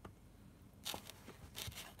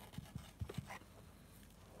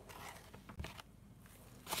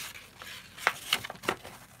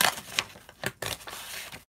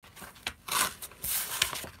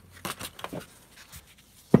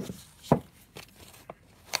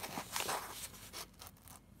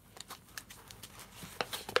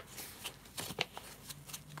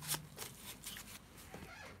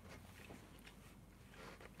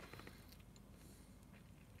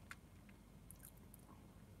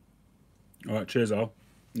 All right, cheers, Al.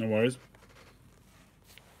 No worries.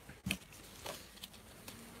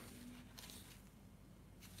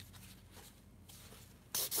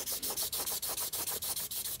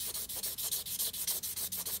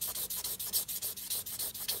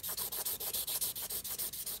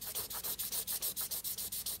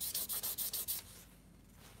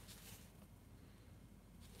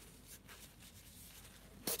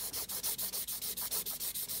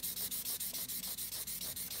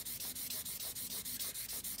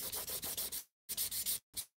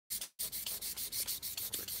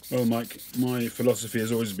 Well, Mike, my philosophy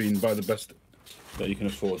has always been buy the best that you can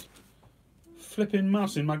afford. Flipping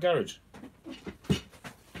mouse in my garage.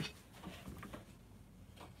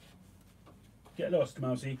 Get lost,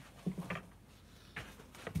 mousey.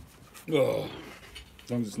 Oh,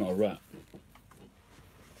 as long as it's not a rat.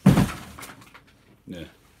 Yeah,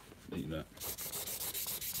 eat that.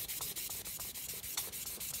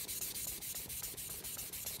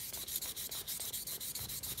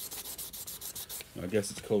 I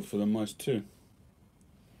guess it's cold for the mice too.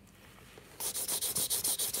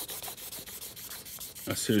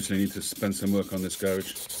 I seriously need to spend some work on this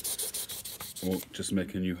garage, or just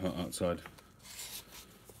make a new hut outside.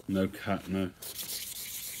 No cat, no.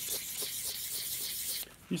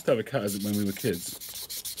 Used to have a cat when we were kids.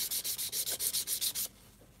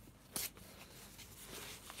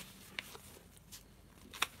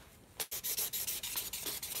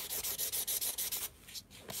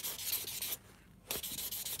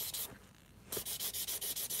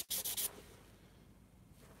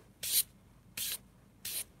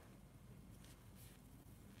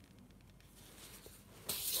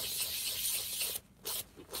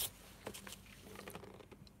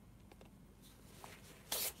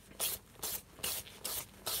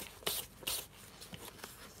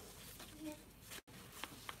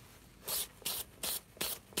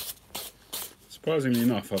 Surprisingly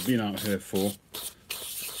enough, I've been out here for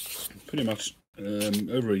pretty much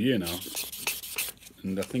over a year now,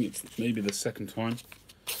 and I think it's maybe the second time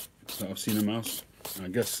that I've seen a mouse. I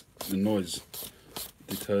guess the noise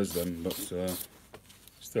deters them, but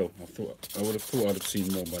still, I would have thought I'd have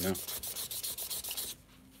seen more by now.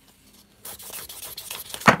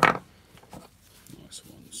 Nice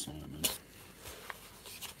one, Simon.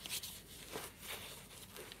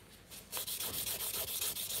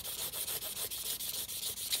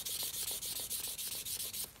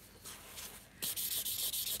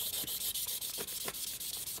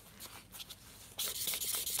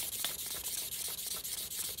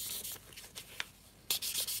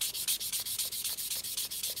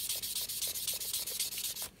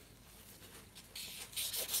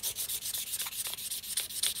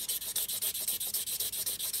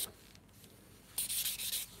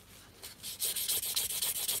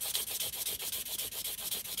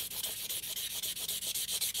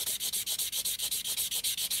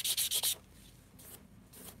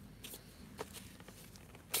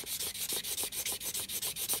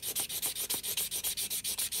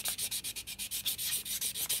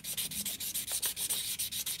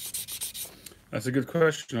 That's a good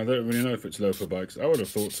question. I don't really know if it's loafer bikes. I would have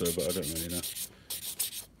thought so, but I don't really know.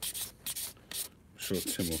 I'm sure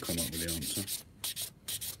Tim will come up with the answer.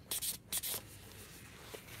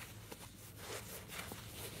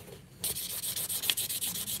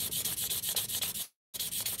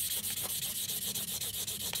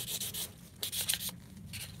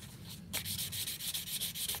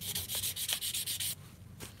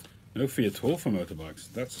 No fee at all for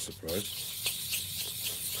motorbikes. That's a surprise.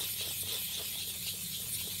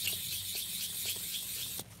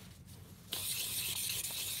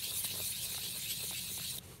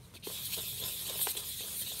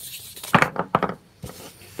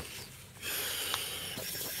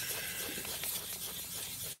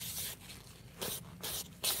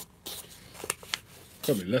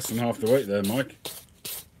 Probably less than half the weight there, Mike.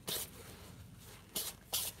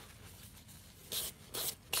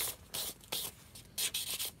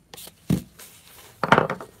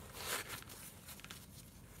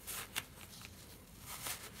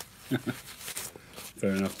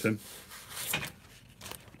 Fair enough, Tim.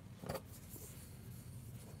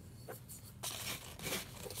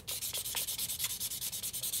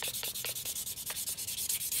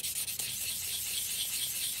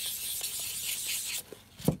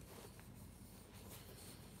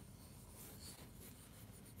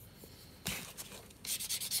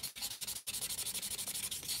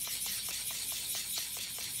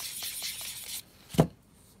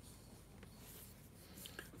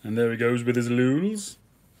 And there he goes with his lules.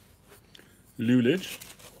 Lulage.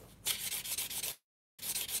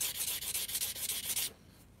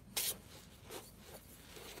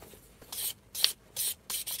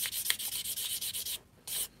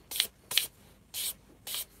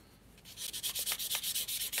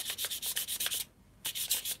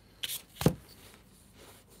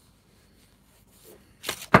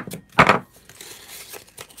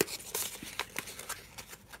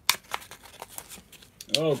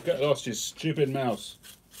 Oh, get lost, you stupid mouse.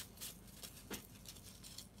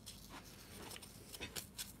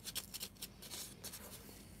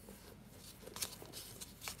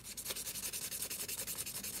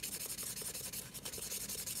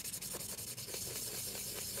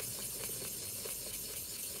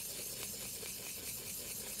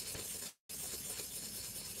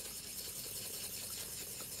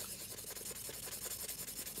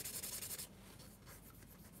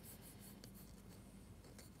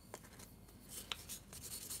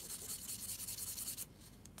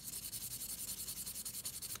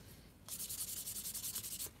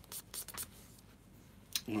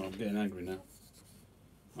 Oh, I'm getting angry now.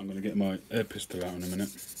 I'm going to get my air pistol out in a minute.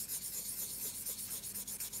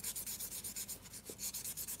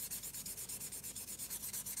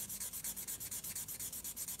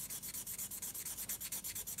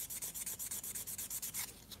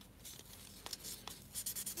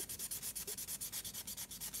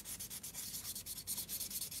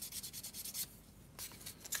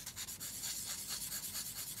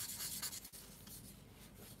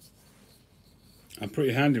 I'm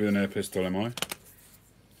pretty handy with an air pistol, am I?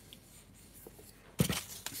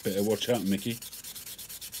 Better watch out, Mickey.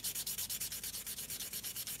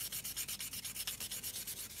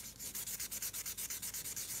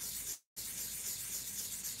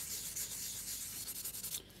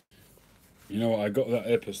 You know what, I got that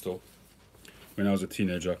air pistol when I was a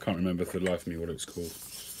teenager. I can't remember for the life of me what it's called.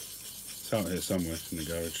 It's out here somewhere in the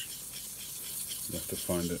garage. You have to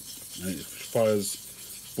find it. And it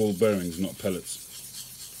fires ball bearings, not pellets.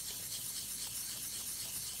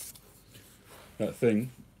 That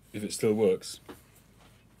thing, if it still works,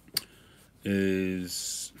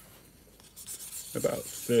 is about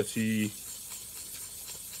 30,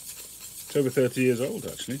 it's over 30 years old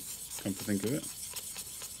actually, come to think of it.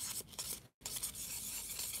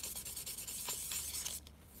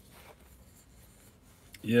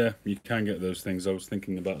 Yeah, you can get those things. I was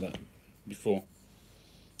thinking about that before,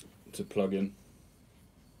 to plug in.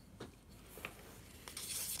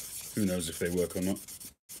 Who knows if they work or not.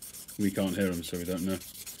 We can't hear them, so we don't know.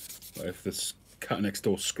 But if this cat next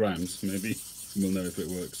door scrams, maybe we'll know if it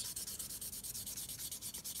works.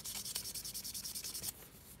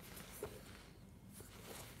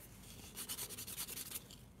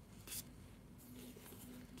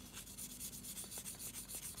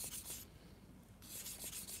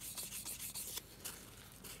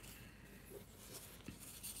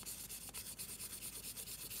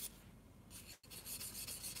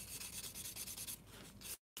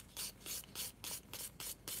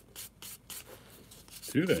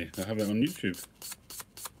 Do they? I have it on YouTube.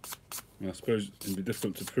 Well, I suppose it'd be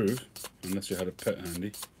difficult to prove unless you had a pet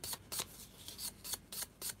handy.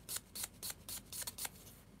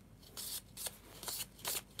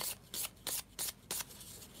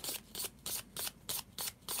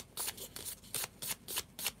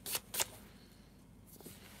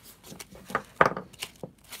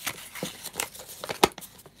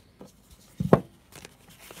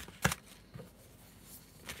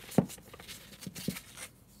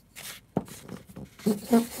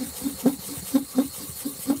 Are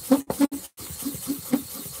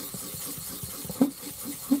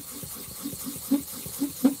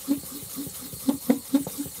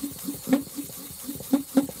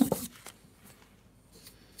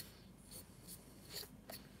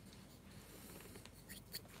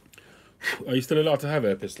you still allowed to have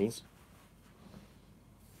air pistols?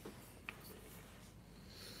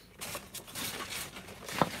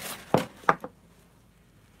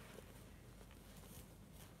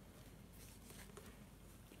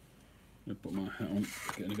 I'm gonna put my hat on,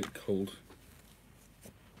 it's getting a bit cold.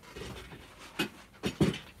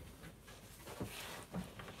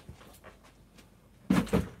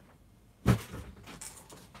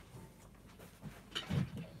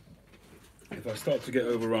 If I start to get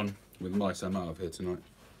overrun with mice, I'm out of here tonight.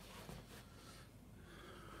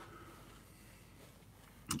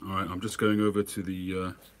 Alright, I'm just going over to the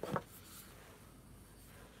oh,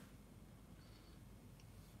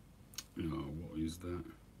 what is that?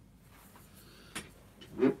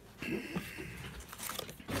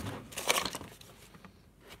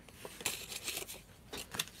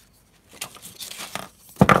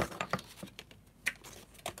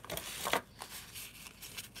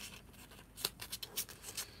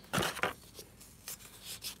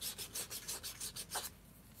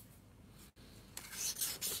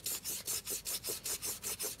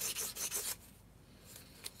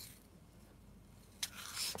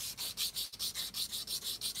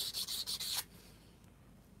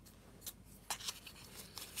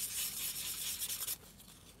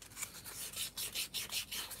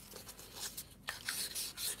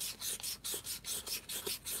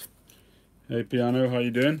 Hey Piano, how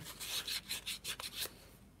you doing?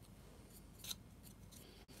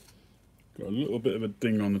 Got a little bit of a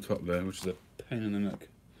ding on the top there, which is a pain in the neck.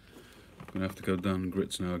 I'm gonna have to go down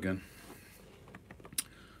grits now again.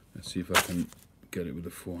 Let's see if I can get it with the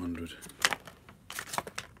 400.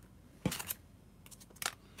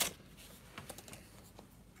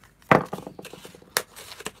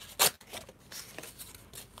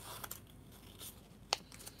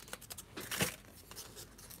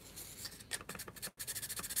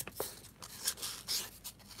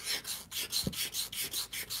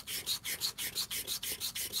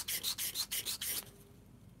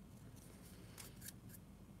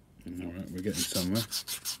 Alright, we're getting somewhere.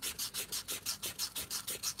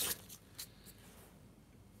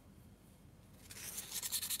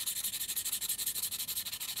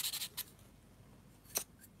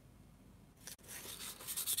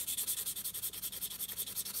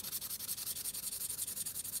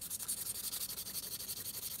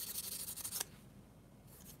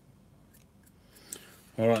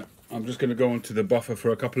 Alright, I'm just going to go onto the buffer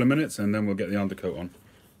for a couple of minutes and then we'll get the undercoat on.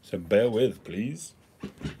 So bear with, please.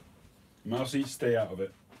 Mousy, stay out of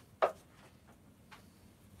it.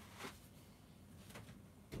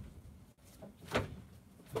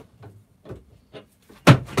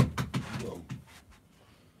 Whoa,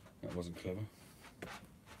 that wasn't clever.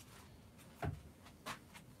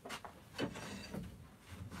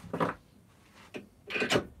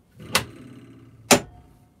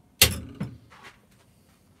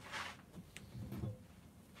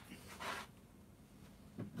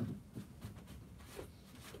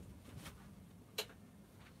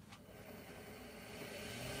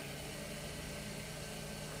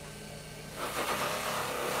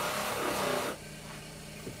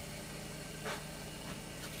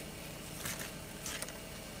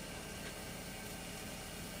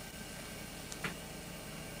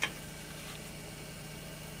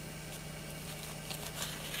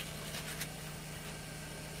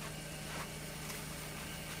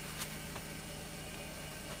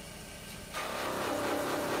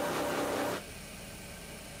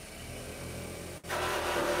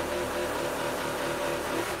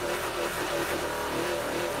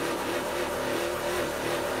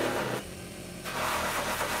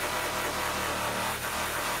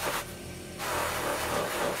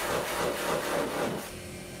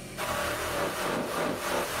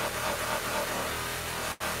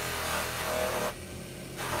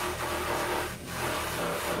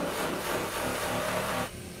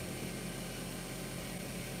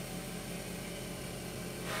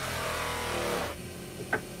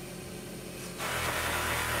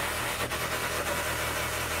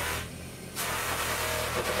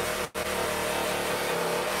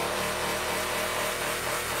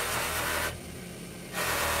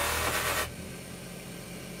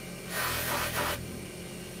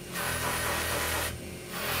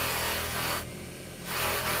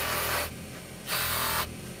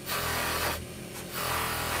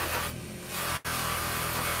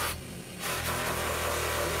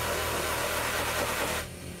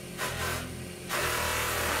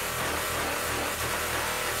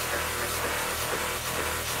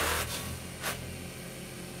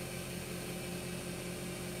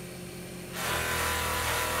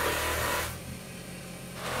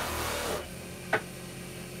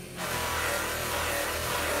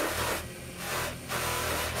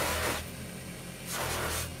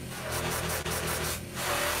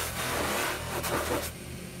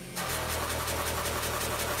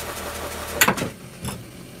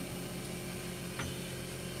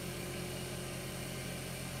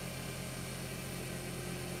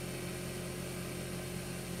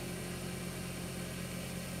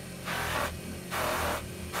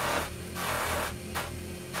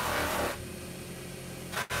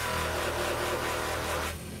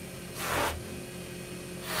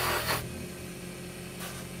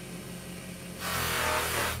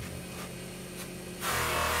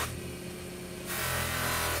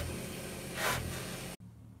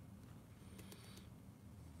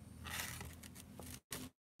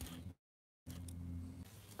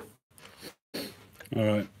 All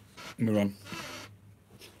right, we're on.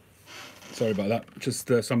 Sorry about that. Just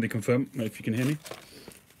somebody confirm if you can hear me.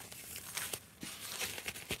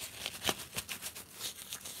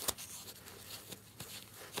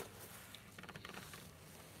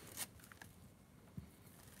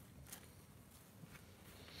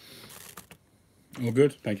 All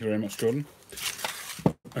good. Thank you very much, Jordan.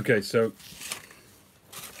 Okay, so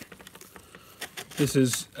this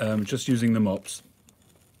is just using the mops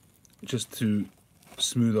just to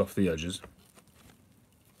smooth off the edges.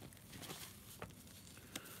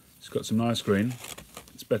 It's got some nice grain.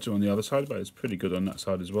 It's better on the other side, but it's pretty good on that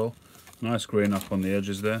side as well. Nice grain up on the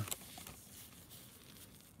edges there.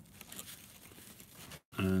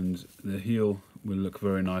 And the heel will look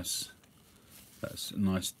very nice. That's a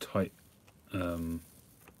nice tight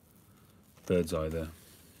bird's eye there.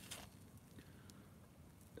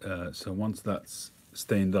 So once that's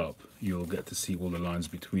stained up, you'll get to see all the lines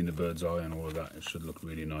between the bird's eye and all of that. It should look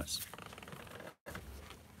really nice.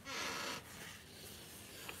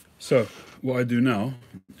 So what I do now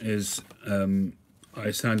is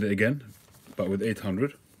I sand it again, but with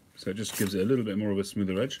 800. So it just gives it a little bit more of a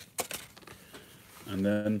smoother edge. And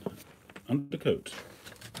then undercoat.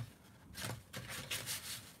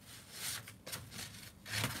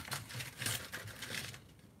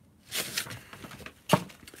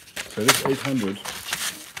 So this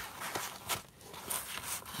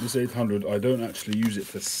 800, I don't actually use it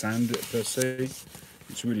to sand it per se.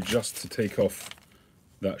 It's really just to take off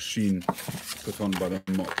that sheen put on by the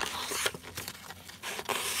mop.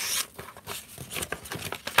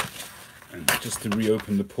 And just to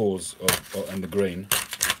reopen the pores and the grain.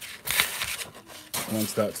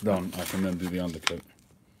 Once that's done, I can then do the undercoat.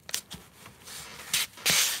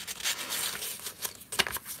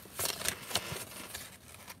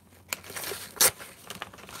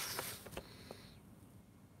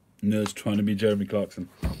 Nerd's trying to be Jeremy Clarkson.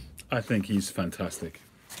 I think he's fantastic.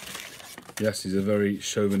 Yes, he's a very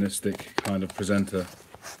chauvinistic kind of presenter,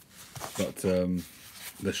 but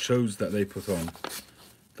the shows that they put on,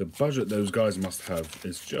 the budget those guys must have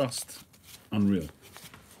is just unreal.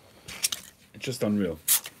 It's just unreal.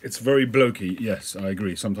 It's very blokey, yes, I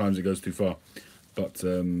agree. Sometimes it goes too far, but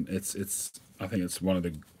I think it's one of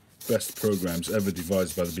the best programs ever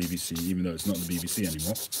devised by the BBC, even though it's not the BBC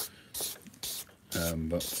anymore.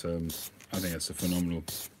 I think it's a phenomenal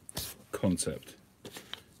concept.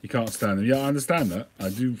 You can't stand them. Yeah, I understand that. I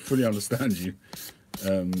do fully understand you.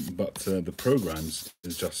 But the programs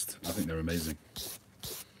is just, I think they're amazing.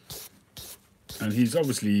 And he's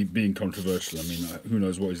obviously being controversial. I mean, who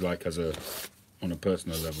knows what he's like on a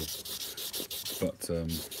personal level. But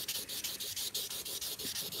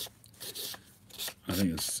I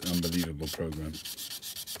think it's an unbelievable program.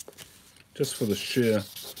 Just for the sheer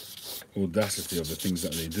audacity of the things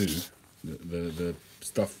that they do, the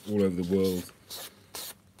stuff all over the world,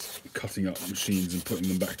 cutting up machines and putting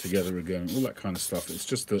them back together again, all that kind of stuff. It's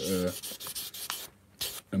just a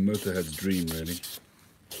motorhead's dream, really.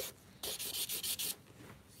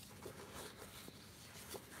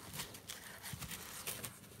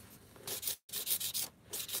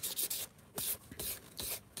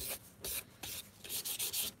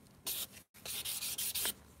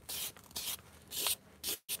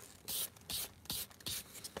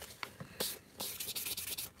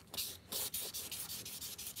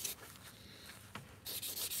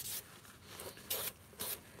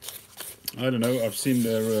 I don't know. I've seen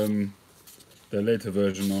their later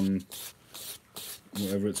version on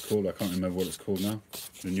whatever it's called. I can't remember what it's called now.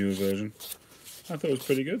 The newer version. I thought it was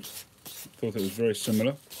pretty good. I thought it was very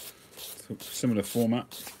similar. Similar format.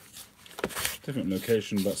 Different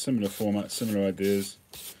location, but similar format, similar ideas.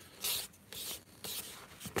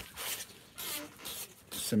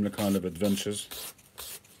 Similar kind of adventures.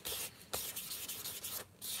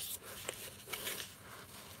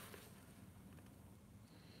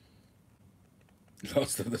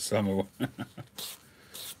 Last of the summer one.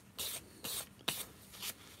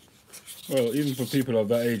 Well, even for people of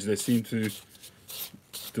that age, they seem to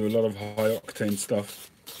do a lot of high octane stuff.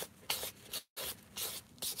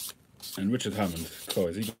 And Richard Hammond,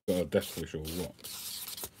 God, has he got a death wish or what?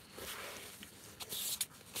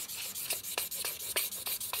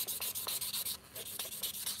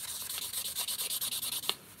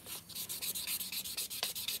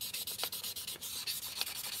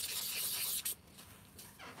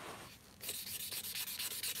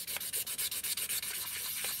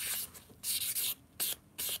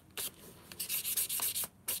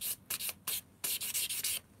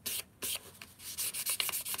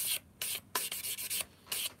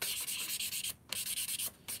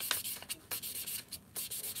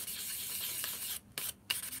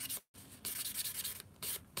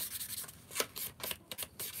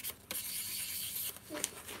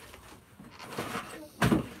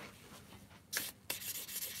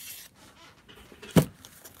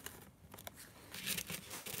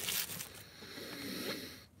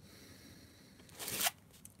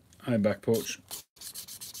 Hi, back porch.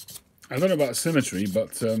 I don't know about symmetry,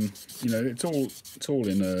 but you know, it's all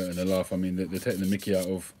in a laugh. I mean, they're taking the mickey out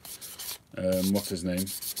of what's his name,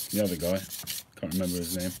 the other guy. Can't remember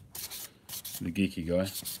his name. The geeky guy.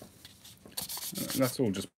 That's all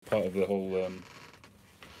just part of the whole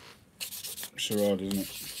charade, isn't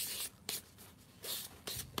it?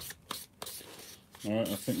 Alright,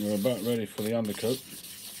 I think we're about ready for the undercoat.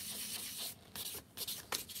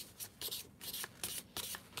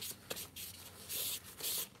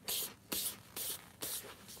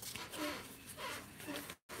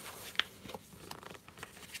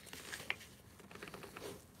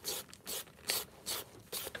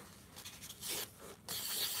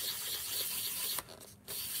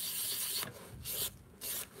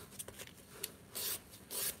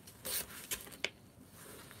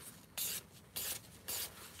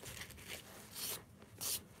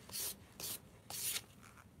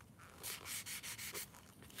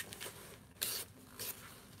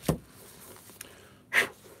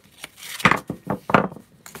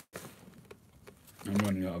 I'm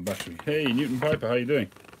running out of battery. Hey, Newton Piper, how you doing?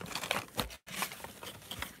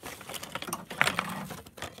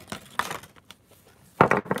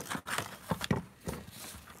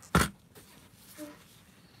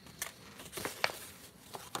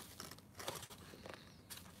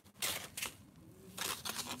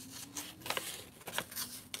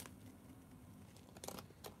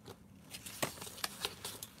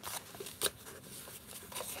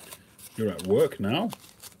 You're at work now?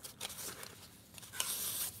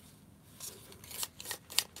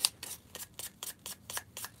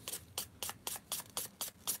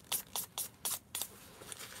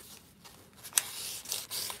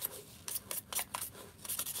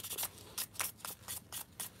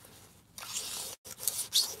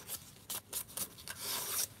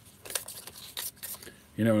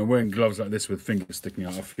 You know, when wearing gloves like this with fingers sticking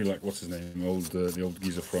out, I feel like, what's his name? The old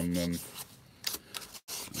geezer from,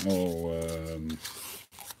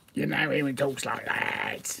 you know him, he talks like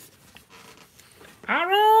that.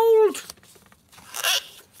 Harold!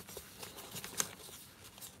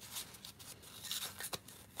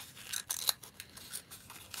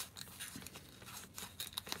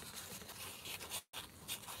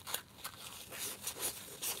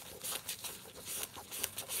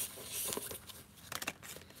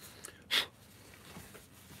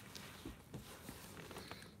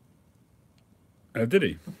 Oh, did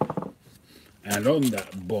he? And on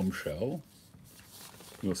that bombshell,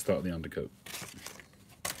 we'll start the undercoat.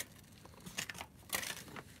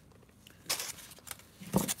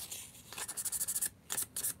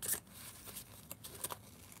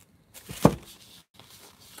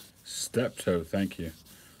 Steptoe, thank you.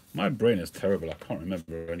 My brain is terrible. I can't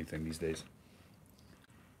remember anything these days.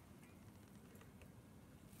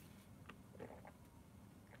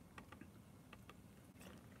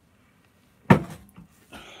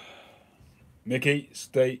 Mickey,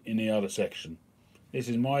 stay in the other section. This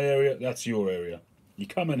is my area, that's your area. You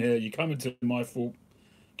come in here, you come into my full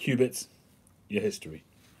qubits, your history.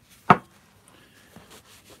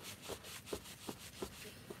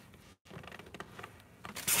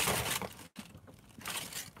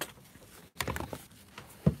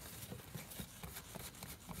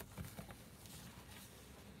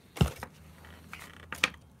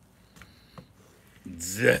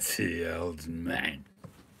 Dirty old man.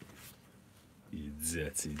 You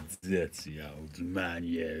dirty old man,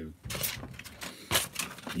 you.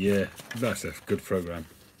 Yeah, that's a good program.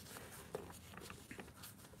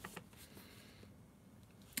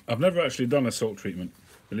 I've never actually done a salt treatment,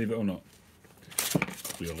 believe it or not.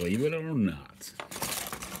 Believe it or not.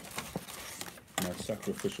 My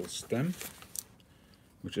sacrificial stem,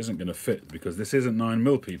 which isn't going to fit because this isn't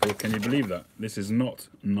 9mm, people. Can you believe that? This is not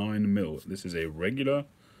 9mm. This is a regular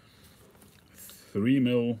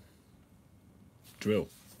 3mm drill.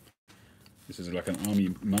 This is like an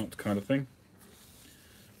army mount kind of thing.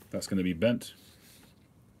 That's going to be bent.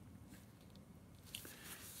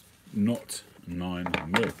 Not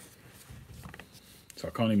 9mm. So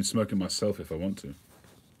I can't even smoke it myself if I want to.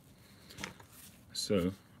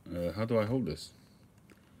 So, how do I hold this?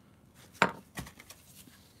 I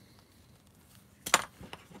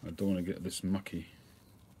don't want to get this mucky.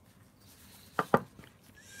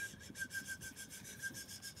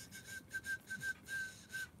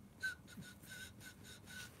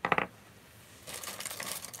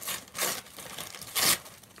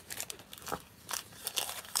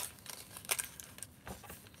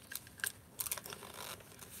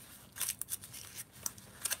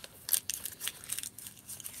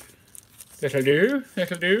 That'll do,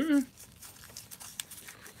 that'll do.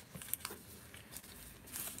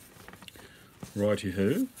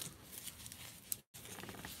 Righty-ho.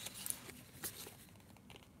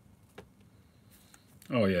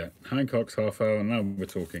 Oh yeah, Hancock's Half Hour. Now we're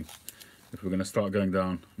talking. If we're going to start going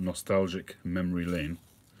down nostalgic memory lane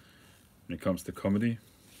when it comes to comedy,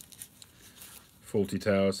 Fawlty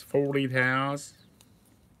Towers.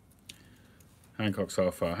 Hancock's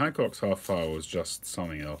Half Hour. Hancock's Half Hour was just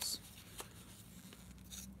something else.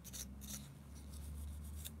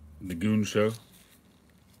 The Goon Show.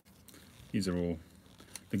 These are all.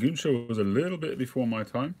 The Goon Show was a little bit before my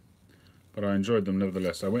time, but I enjoyed them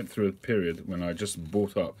nevertheless. I went through a period when I just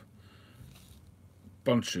bought up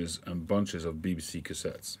bunches and bunches of BBC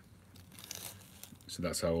cassettes. So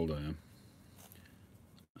that's how old I am.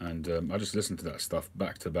 And I just listened to that stuff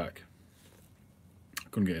back to back. I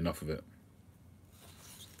couldn't get enough of it.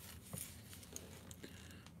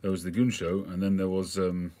 There was the Goon Show, and then there was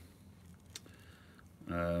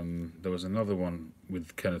another one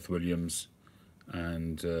with Kenneth Williams,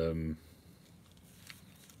 and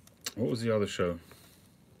what was the other show?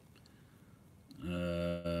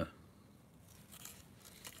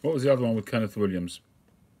 What was the other one with Kenneth Williams?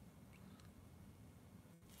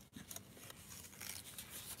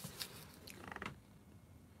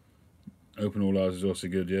 Open All Hours is also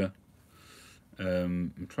good, yeah.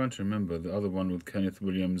 I'm trying to remember the other one with Kenneth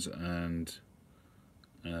Williams and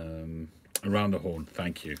Around the Horn.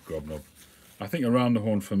 Thank you, Grobnob. I think Around the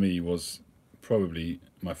Horn for me was probably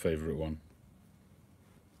my favourite one.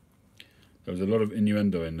 There was a lot of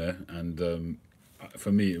innuendo in there, and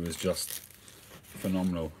for me it was just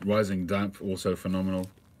phenomenal. Rising Damp, also phenomenal.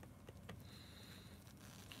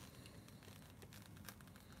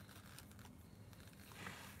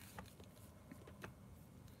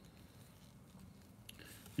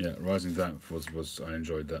 Yeah, Rising Damp was I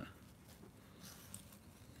enjoyed that.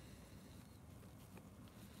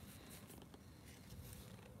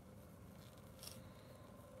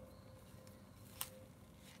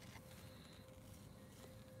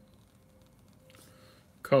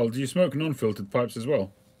 Carl, do you smoke non-filtered pipes as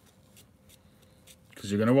well? Because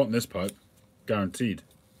you're going to want this pipe, guaranteed.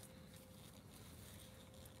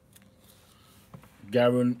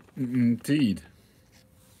 Guaranteed,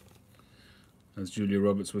 as Julia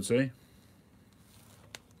Roberts would say.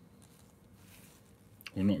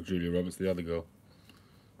 Well, not Julia Roberts, the other girl.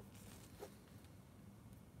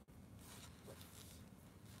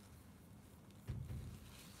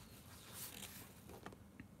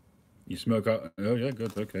 You smoke out? Oh yeah,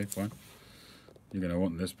 good. Okay, fine. You're gonna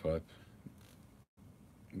want this pipe.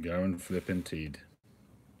 Garen flippin' teed.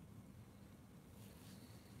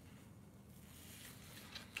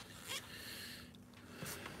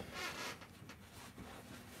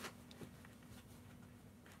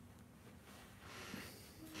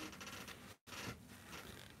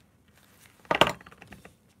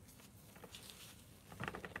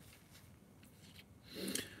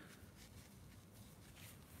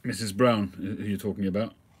 Mrs. Brown, who you're talking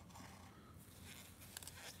about?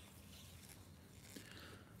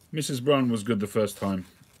 Mrs. Brown was good the first time,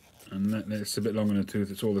 and it's a bit long in the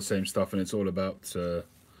tooth. It's all the same stuff, and it's all about the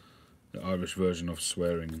Irish version of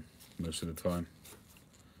swearing most of the time.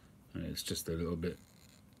 And it's just a little bit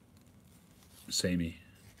samey.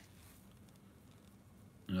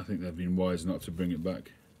 And I think they've been wise not to bring it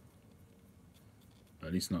back.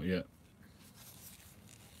 At least not yet.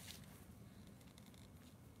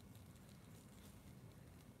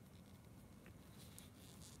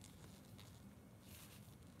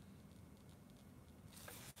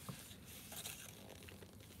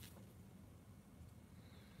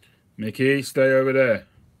 Mickey, stay over there.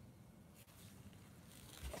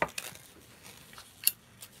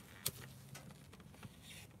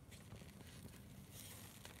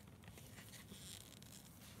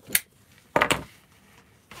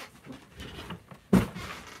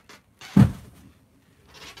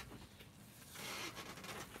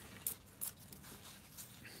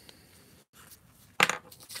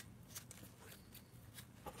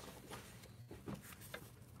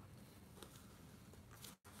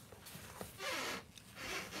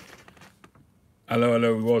 Hello,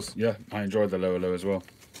 hello was, yeah, I enjoyed the Hello, hello as well.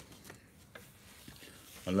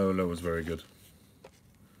 Hello, hello was very good.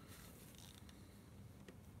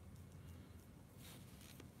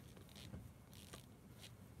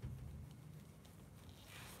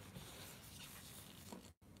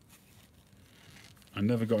 I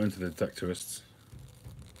never got into the Detectorists.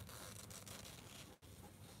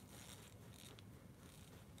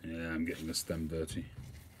 Yeah, I'm getting the stem dirty.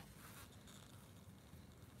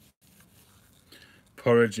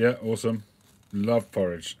 Porridge, yeah, awesome. Love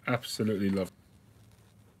porridge, absolutely love.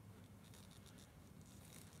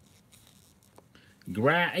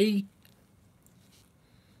 Gratty.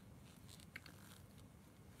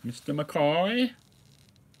 Mr. McCoy.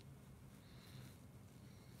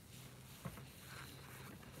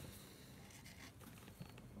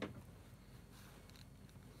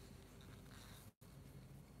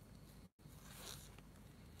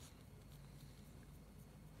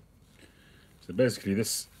 So basically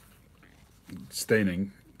this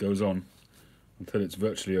staining goes on until it's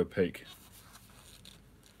virtually opaque.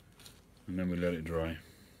 And then we let it dry.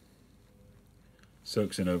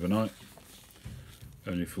 Soaks in overnight.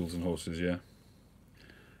 Only Fools and Horses, yeah.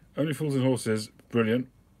 Only Fools and Horses, brilliant.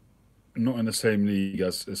 Not in the same league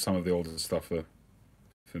as some of the older stuff though,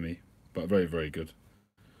 for me. But very, very good.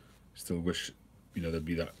 Still wish, you know, there'd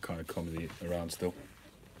be that kind of comedy around still.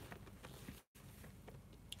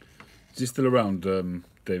 Is he still around,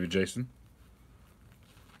 David Jason?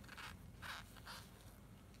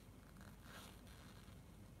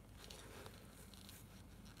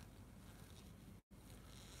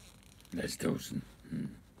 Les Dawson.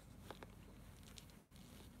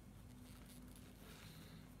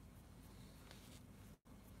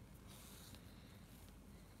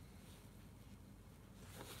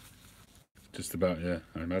 Just about, yeah,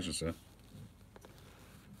 I imagine so.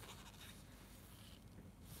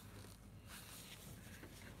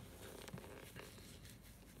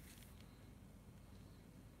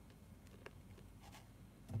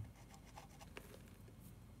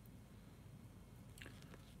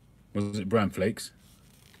 Was it bran flakes?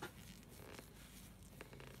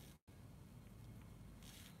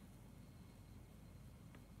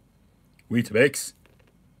 Weetabix.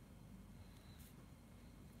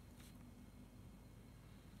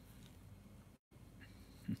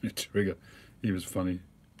 Trigger. He was funny.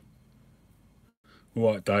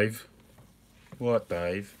 What, Dave? What,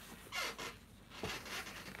 Dave?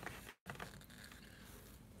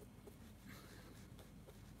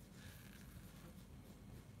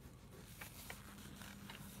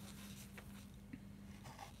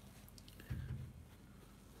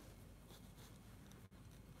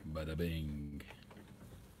 Bada bing.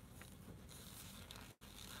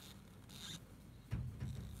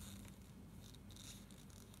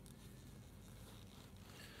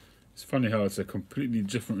 It's funny how it's a completely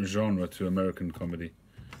different genre to American comedy.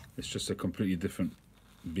 It's just a completely different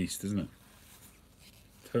beast, isn't it?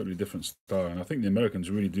 Totally different style. And I think the Americans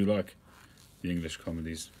really do like the English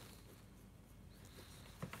comedies.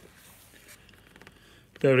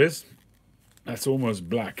 There it is. That's almost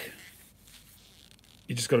black.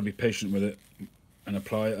 You just got to be patient with it and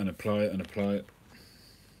apply it and apply it and apply it.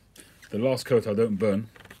 The last coat I don't burn.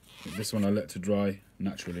 This one I let to dry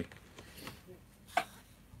naturally.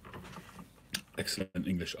 Excellent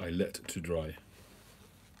English, I let to dry.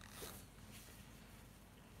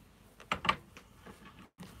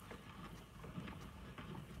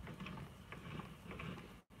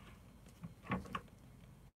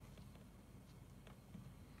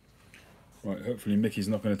 Right, hopefully Mickey's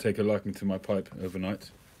not going to take a liking to my pipe overnight.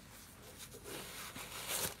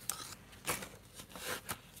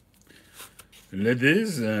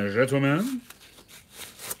 Ladies and gentlemen,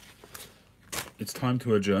 it's time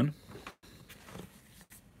to adjourn.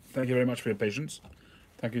 Thank you very much for your patience.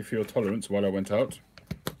 Thank you for your tolerance while I went out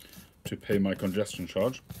to pay my congestion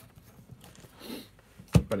charge.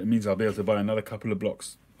 But it means I'll be able to buy another couple of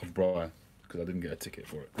blocks of Briar because I didn't get a ticket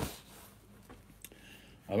for it.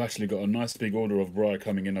 I've actually got a nice big order of Briar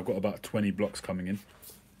coming in. I've got about 20 blocks coming in.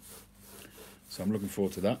 So I'm looking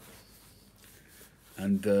forward to that.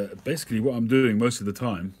 And basically what I'm doing most of the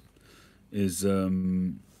time is as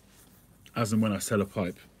and when I sell a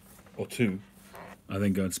pipe or two, I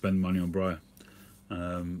then go and spend money on Briar.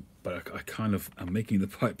 But I kind of am making the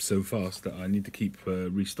pipe so fast that I need to keep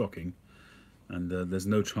restocking. And there's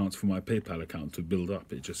no chance for my PayPal account to build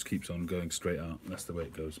up. It just keeps on going straight out. That's the way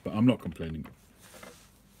it goes. But I'm not complaining.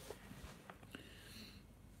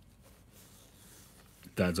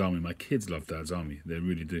 Dad's Army. My kids love Dad's Army. They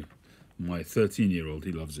really do. My 13-year-old,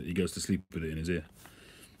 he loves it. He goes to sleep with it in his ear.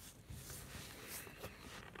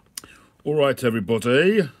 All right,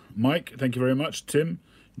 everybody. Mike, thank you very much. Tim,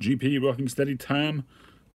 GP, Rocking Steady, Tam.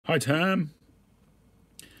 Hi, Tam.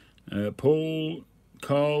 Paul,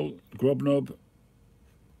 Carl, Grobnob.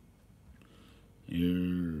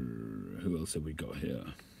 Who else have we got here?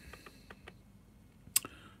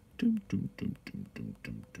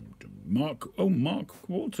 Mark. Oh, Mark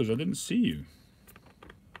Walters. I didn't see you.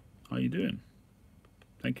 How you doing?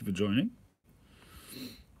 Thank you for joining.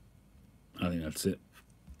 I think that's it.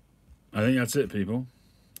 I think that's it, people.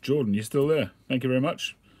 Jordan, you still there? Thank you very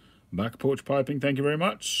much. Back porch piping, thank you very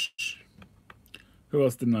much. Who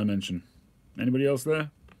else didn't I mention? Anybody else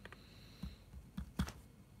there?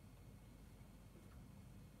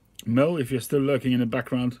 Mel, if you're still lurking in the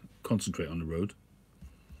background, concentrate on the road.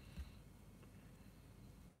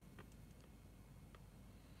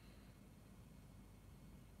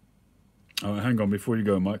 Oh, hang on, before you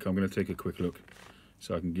go, Mike, I'm going to take a quick look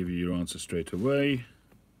so I can give you your answer straight away.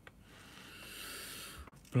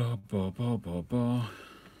 Blah, blah, blah, blah, blah.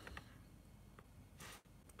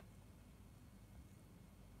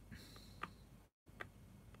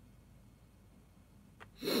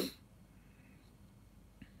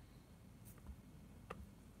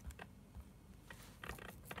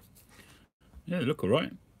 Yeah, they look all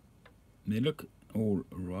right. They look all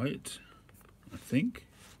right, I think.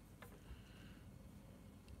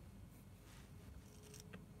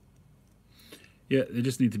 Yeah, they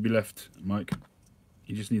just need to be left, Mike.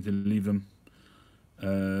 You just need to leave them.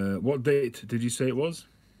 What date did you say it was?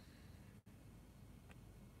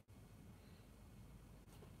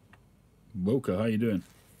 Boca, how you doing?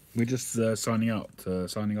 We're just signing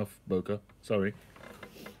off, Boca. Sorry.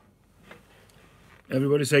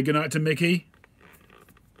 Everybody say goodnight to Mickey.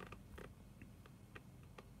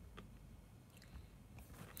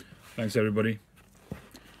 Thanks, everybody.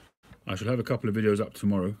 I shall have a couple of videos up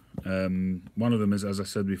tomorrow. One of them is, as I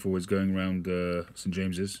said before, is going around St.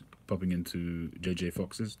 James's, popping into JJ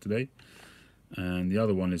Fox's today. And the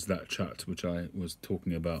other one is that chat, which I was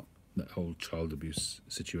talking about, that whole child abuse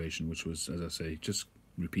situation, which was, as I say, just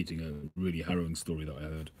repeating a really harrowing story that I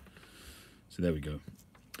heard. So there we go.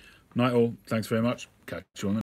 Night all. Thanks very much. Catch you on the